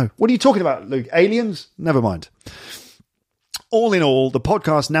 I don't know. What are you talking about, Luke? Aliens? Never mind. All in all, the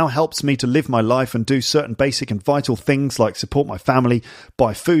podcast now helps me to live my life and do certain basic and vital things like support my family,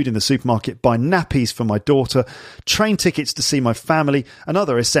 buy food in the supermarket, buy nappies for my daughter, train tickets to see my family, and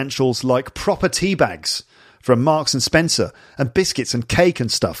other essentials like proper tea bags from Marks and Spencer and biscuits and cake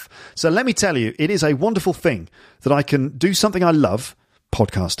and stuff. So let me tell you, it is a wonderful thing that I can do something I love,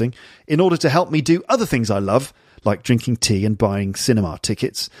 podcasting, in order to help me do other things I love, like drinking tea and buying cinema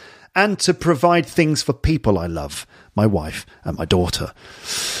tickets, and to provide things for people I love, my wife and my daughter.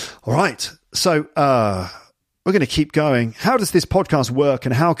 All right, so we're going to keep going. How does this podcast work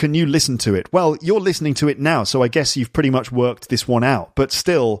and how can you listen to it? Well, you're listening to it now, so I guess you've pretty much worked this one out. But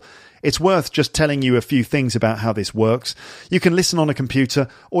still, it's worth just telling you a few things about how this works. You can listen on a computer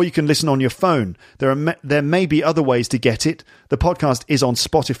or you can listen on your phone. There may be other ways to get it. The podcast is on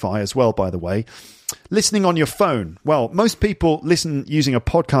Spotify as well, by the way. Listening on your phone. Well, most people listen using a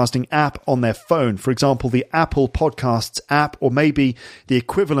podcasting app on their phone. For example, the Apple Podcasts app, or maybe the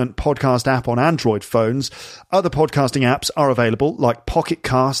equivalent podcast app on Android phones. Other podcasting apps are available, like Pocket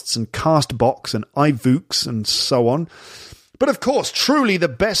Casts and Castbox and iVoox and so on. But of course, truly the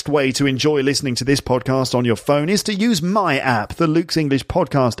best way to enjoy listening to this podcast on your phone is to use my app, the Luke's English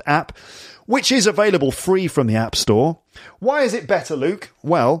Podcast app, which is available free from the App Store. Why is it better, Luke?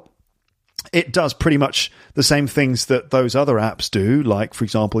 Well, it does pretty much the same things that those other apps do. Like, for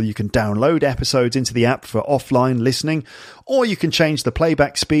example, you can download episodes into the app for offline listening, or you can change the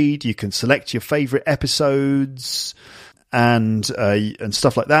playback speed. You can select your favorite episodes and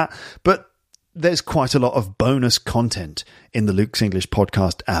stuff like that. But there's quite a lot of bonus content in the Luke's English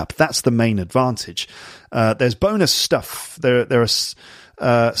Podcast app. That's the main advantage. There's bonus stuff. There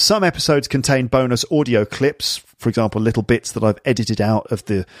are some episodes contain bonus audio clips, for example, little bits that I've edited out of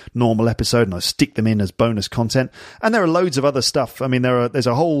the normal episode and I stick them in as bonus content. And there are loads of other stuff. I mean, there's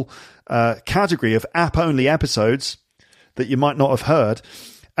a whole category of app-only episodes that you might not have heard.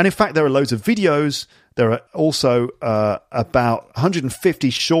 And in fact, there are loads of videos. There are also about 150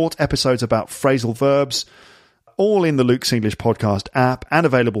 short episodes about phrasal verbs, all in the Luke's English Podcast app and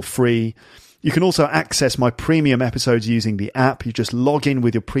available free. You can also access my premium episodes using the app. You just log in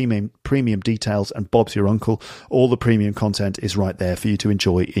with your premium details and Bob's your uncle. All the premium content is right there for you to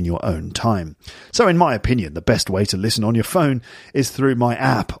enjoy in your own time. So in my opinion, the best way to listen on your phone is through my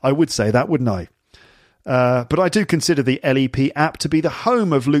app. I would say that, wouldn't I? But I do consider the LEP app to be the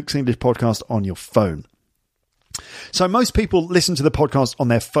home of Luke's English Podcast on your phone. So most people listen to the podcast on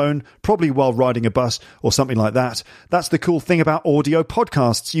their phone, probably while riding a bus or something like that. That's the cool thing about audio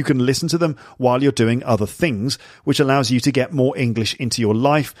podcasts. You can listen to them while you're doing other things, which allows you to get more English into your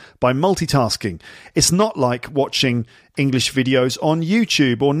life by multitasking. It's not like watching English videos on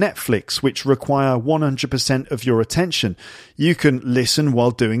YouTube or Netflix, which require 100% of your attention. You can listen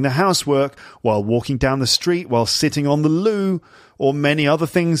while doing the housework, while walking down the street, while sitting on the loo, or many other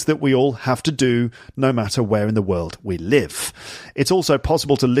things that we all have to do no matter where in the world we live. It's also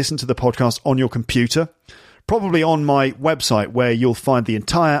possible to listen to the podcast on your computer, probably on my website where you'll find the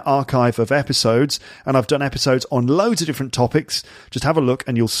entire archive of episodes, and I've done episodes on loads of different topics. Just have a look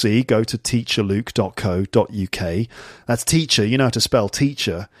and you'll see. Go to teacherluke.co.uk. That's teacher, you know how to spell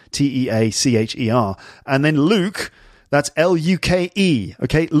teacher, Teacher, and then Luke, that's Luke,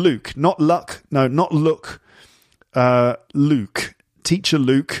 okay, Luke, not luck, no, not look, Luke,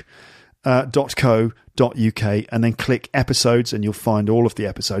 teacherluke.co.uk, and then click episodes and you'll find all of the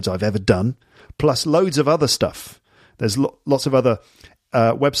episodes I've ever done, plus loads of other stuff. There's lots of other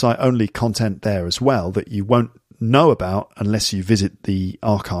website only content there as well that you won't know about unless you visit the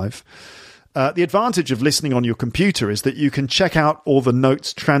archive. The advantage of listening on your computer is that you can check out all the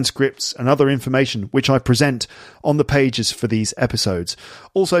notes, transcripts, and other information which I present on the pages for these episodes.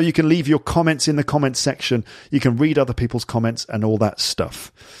 Also, you can leave your comments in the comments section. You can read other people's comments and all that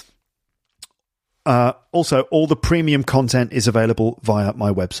stuff. Also, all the premium content is available via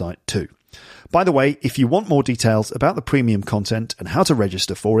my website too. By the way, if you want more details about the premium content and how to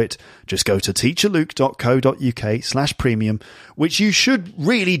register for it, just go to teacherluke.co.uk/premium, which you should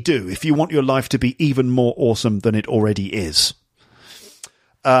really do if you want your life to be even more awesome than it already is.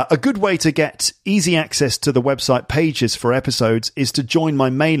 A good way to get easy access to the website pages for episodes is to join my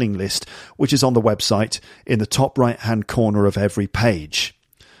mailing list, which is on the website in the top right-hand corner of every page.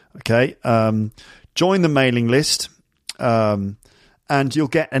 Okay, join the mailing list. And you'll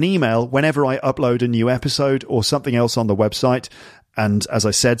get an email whenever I upload a new episode or something else on the website. And as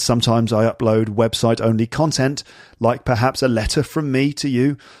I said, sometimes I upload website-only content, like perhaps a letter from me to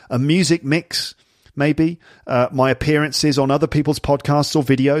you, a music mix, maybe, my appearances on other people's podcasts or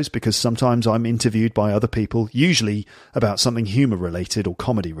videos, because sometimes I'm interviewed by other people, usually about something humour-related or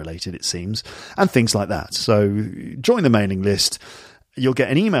comedy-related, it seems, and things like that. So join the mailing list. You'll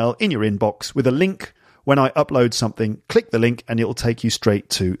get an email in your inbox with a link. When I upload something, click the link and it'll take you straight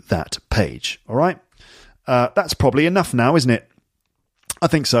to that page. All right? That's probably enough now, isn't it? I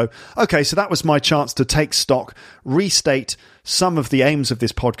think so. Okay, so that was my chance to take stock, restate some of the aims of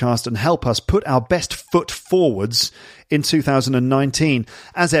this podcast and help us put our best foot forwards in 2019.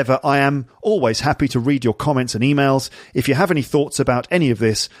 As ever, I am always happy to read your comments and emails. If you have any thoughts about any of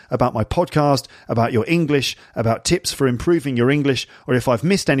this, about my podcast, about your English, about tips for improving your English, or if I've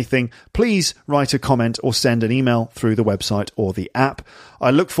missed anything, please write a comment or send an email through the website or the app.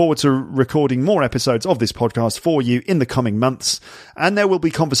 I look forward to recording more episodes of this podcast for you in the coming months, and there will be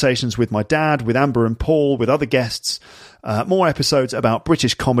conversations with my dad, with Amber and Paul, with other guests, more episodes about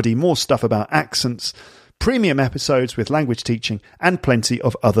British comedy, more stuff about accents, premium episodes with language teaching, and plenty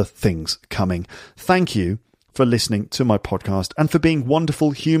of other things coming. Thank you for listening to my podcast and for being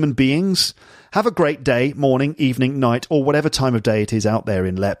wonderful human beings. Have a great day, morning, evening, night, or whatever time of day it is out there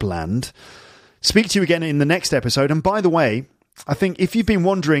in Lapland. Speak to you again in the next episode. And by the way, I think if you've been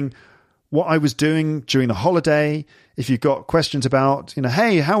wondering what I was doing during the holiday, if you've got questions about,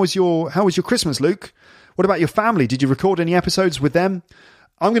 hey, how was your Christmas, Luke? What about your family? Did you record any episodes with them?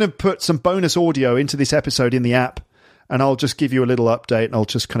 I'm going to put some bonus audio into this episode in the app, and I'll just give you a little update, and I'll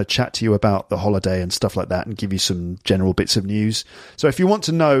just kind of chat to you about the holiday and stuff like that and give you some general bits of news. So if you want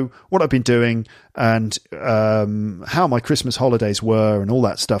to know what I've been doing and how my Christmas holidays were and all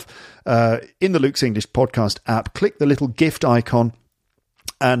that stuff, in the Luke's English Podcast app, click the little gift icon,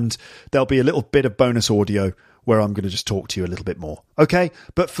 and there'll be a little bit of bonus audio where I'm going to just talk to you a little bit more. Okay?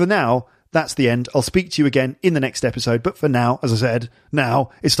 But for now, that's the end. I'll speak to you again in the next episode. But for now, as I said, now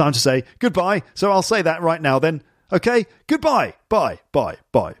it's time to say goodbye. So I'll say that right now then. Okay? Goodbye. Bye. Bye.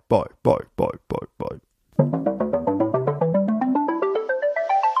 Bye. Bye. Bye. Bye. Bye. Bye.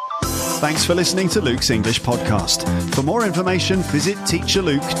 Thanks for listening to Luke's English Podcast. For more information, visit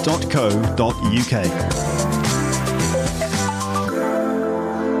teacherluke.co.uk.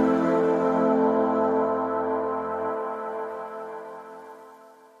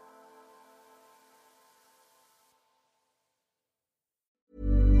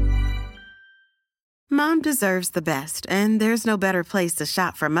 Mom deserves the best, and there's no better place to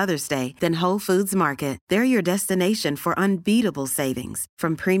shop for Mother's Day than Whole Foods Market. They're your destination for unbeatable savings,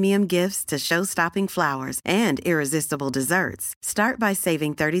 from premium gifts to show-stopping flowers and irresistible desserts. Start by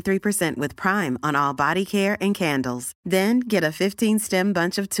saving 33% with Prime on all body care and candles. Then get a 15-stem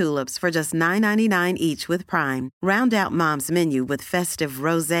bunch of tulips for just $9.99 each with Prime. Round out Mom's menu with festive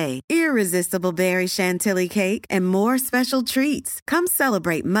rosé, irresistible berry chantilly cake, and more special treats. Come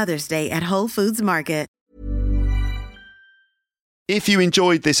celebrate Mother's Day at Whole Foods Market. If you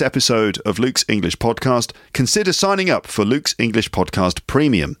enjoyed this episode of Luke's English Podcast, consider signing up for Luke's English Podcast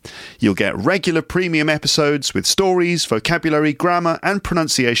Premium. You'll get regular premium episodes with stories, vocabulary, grammar, and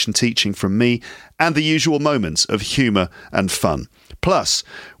pronunciation teaching from me, and the usual moments of humour and fun. Plus,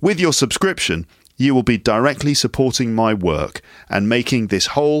 with your subscription, you will be directly supporting my work and making this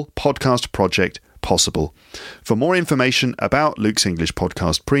whole podcast project possible. For more information about Luke's English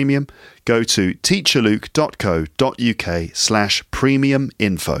Podcast Premium, go to teacherluke.co.uk/premium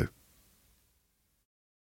info.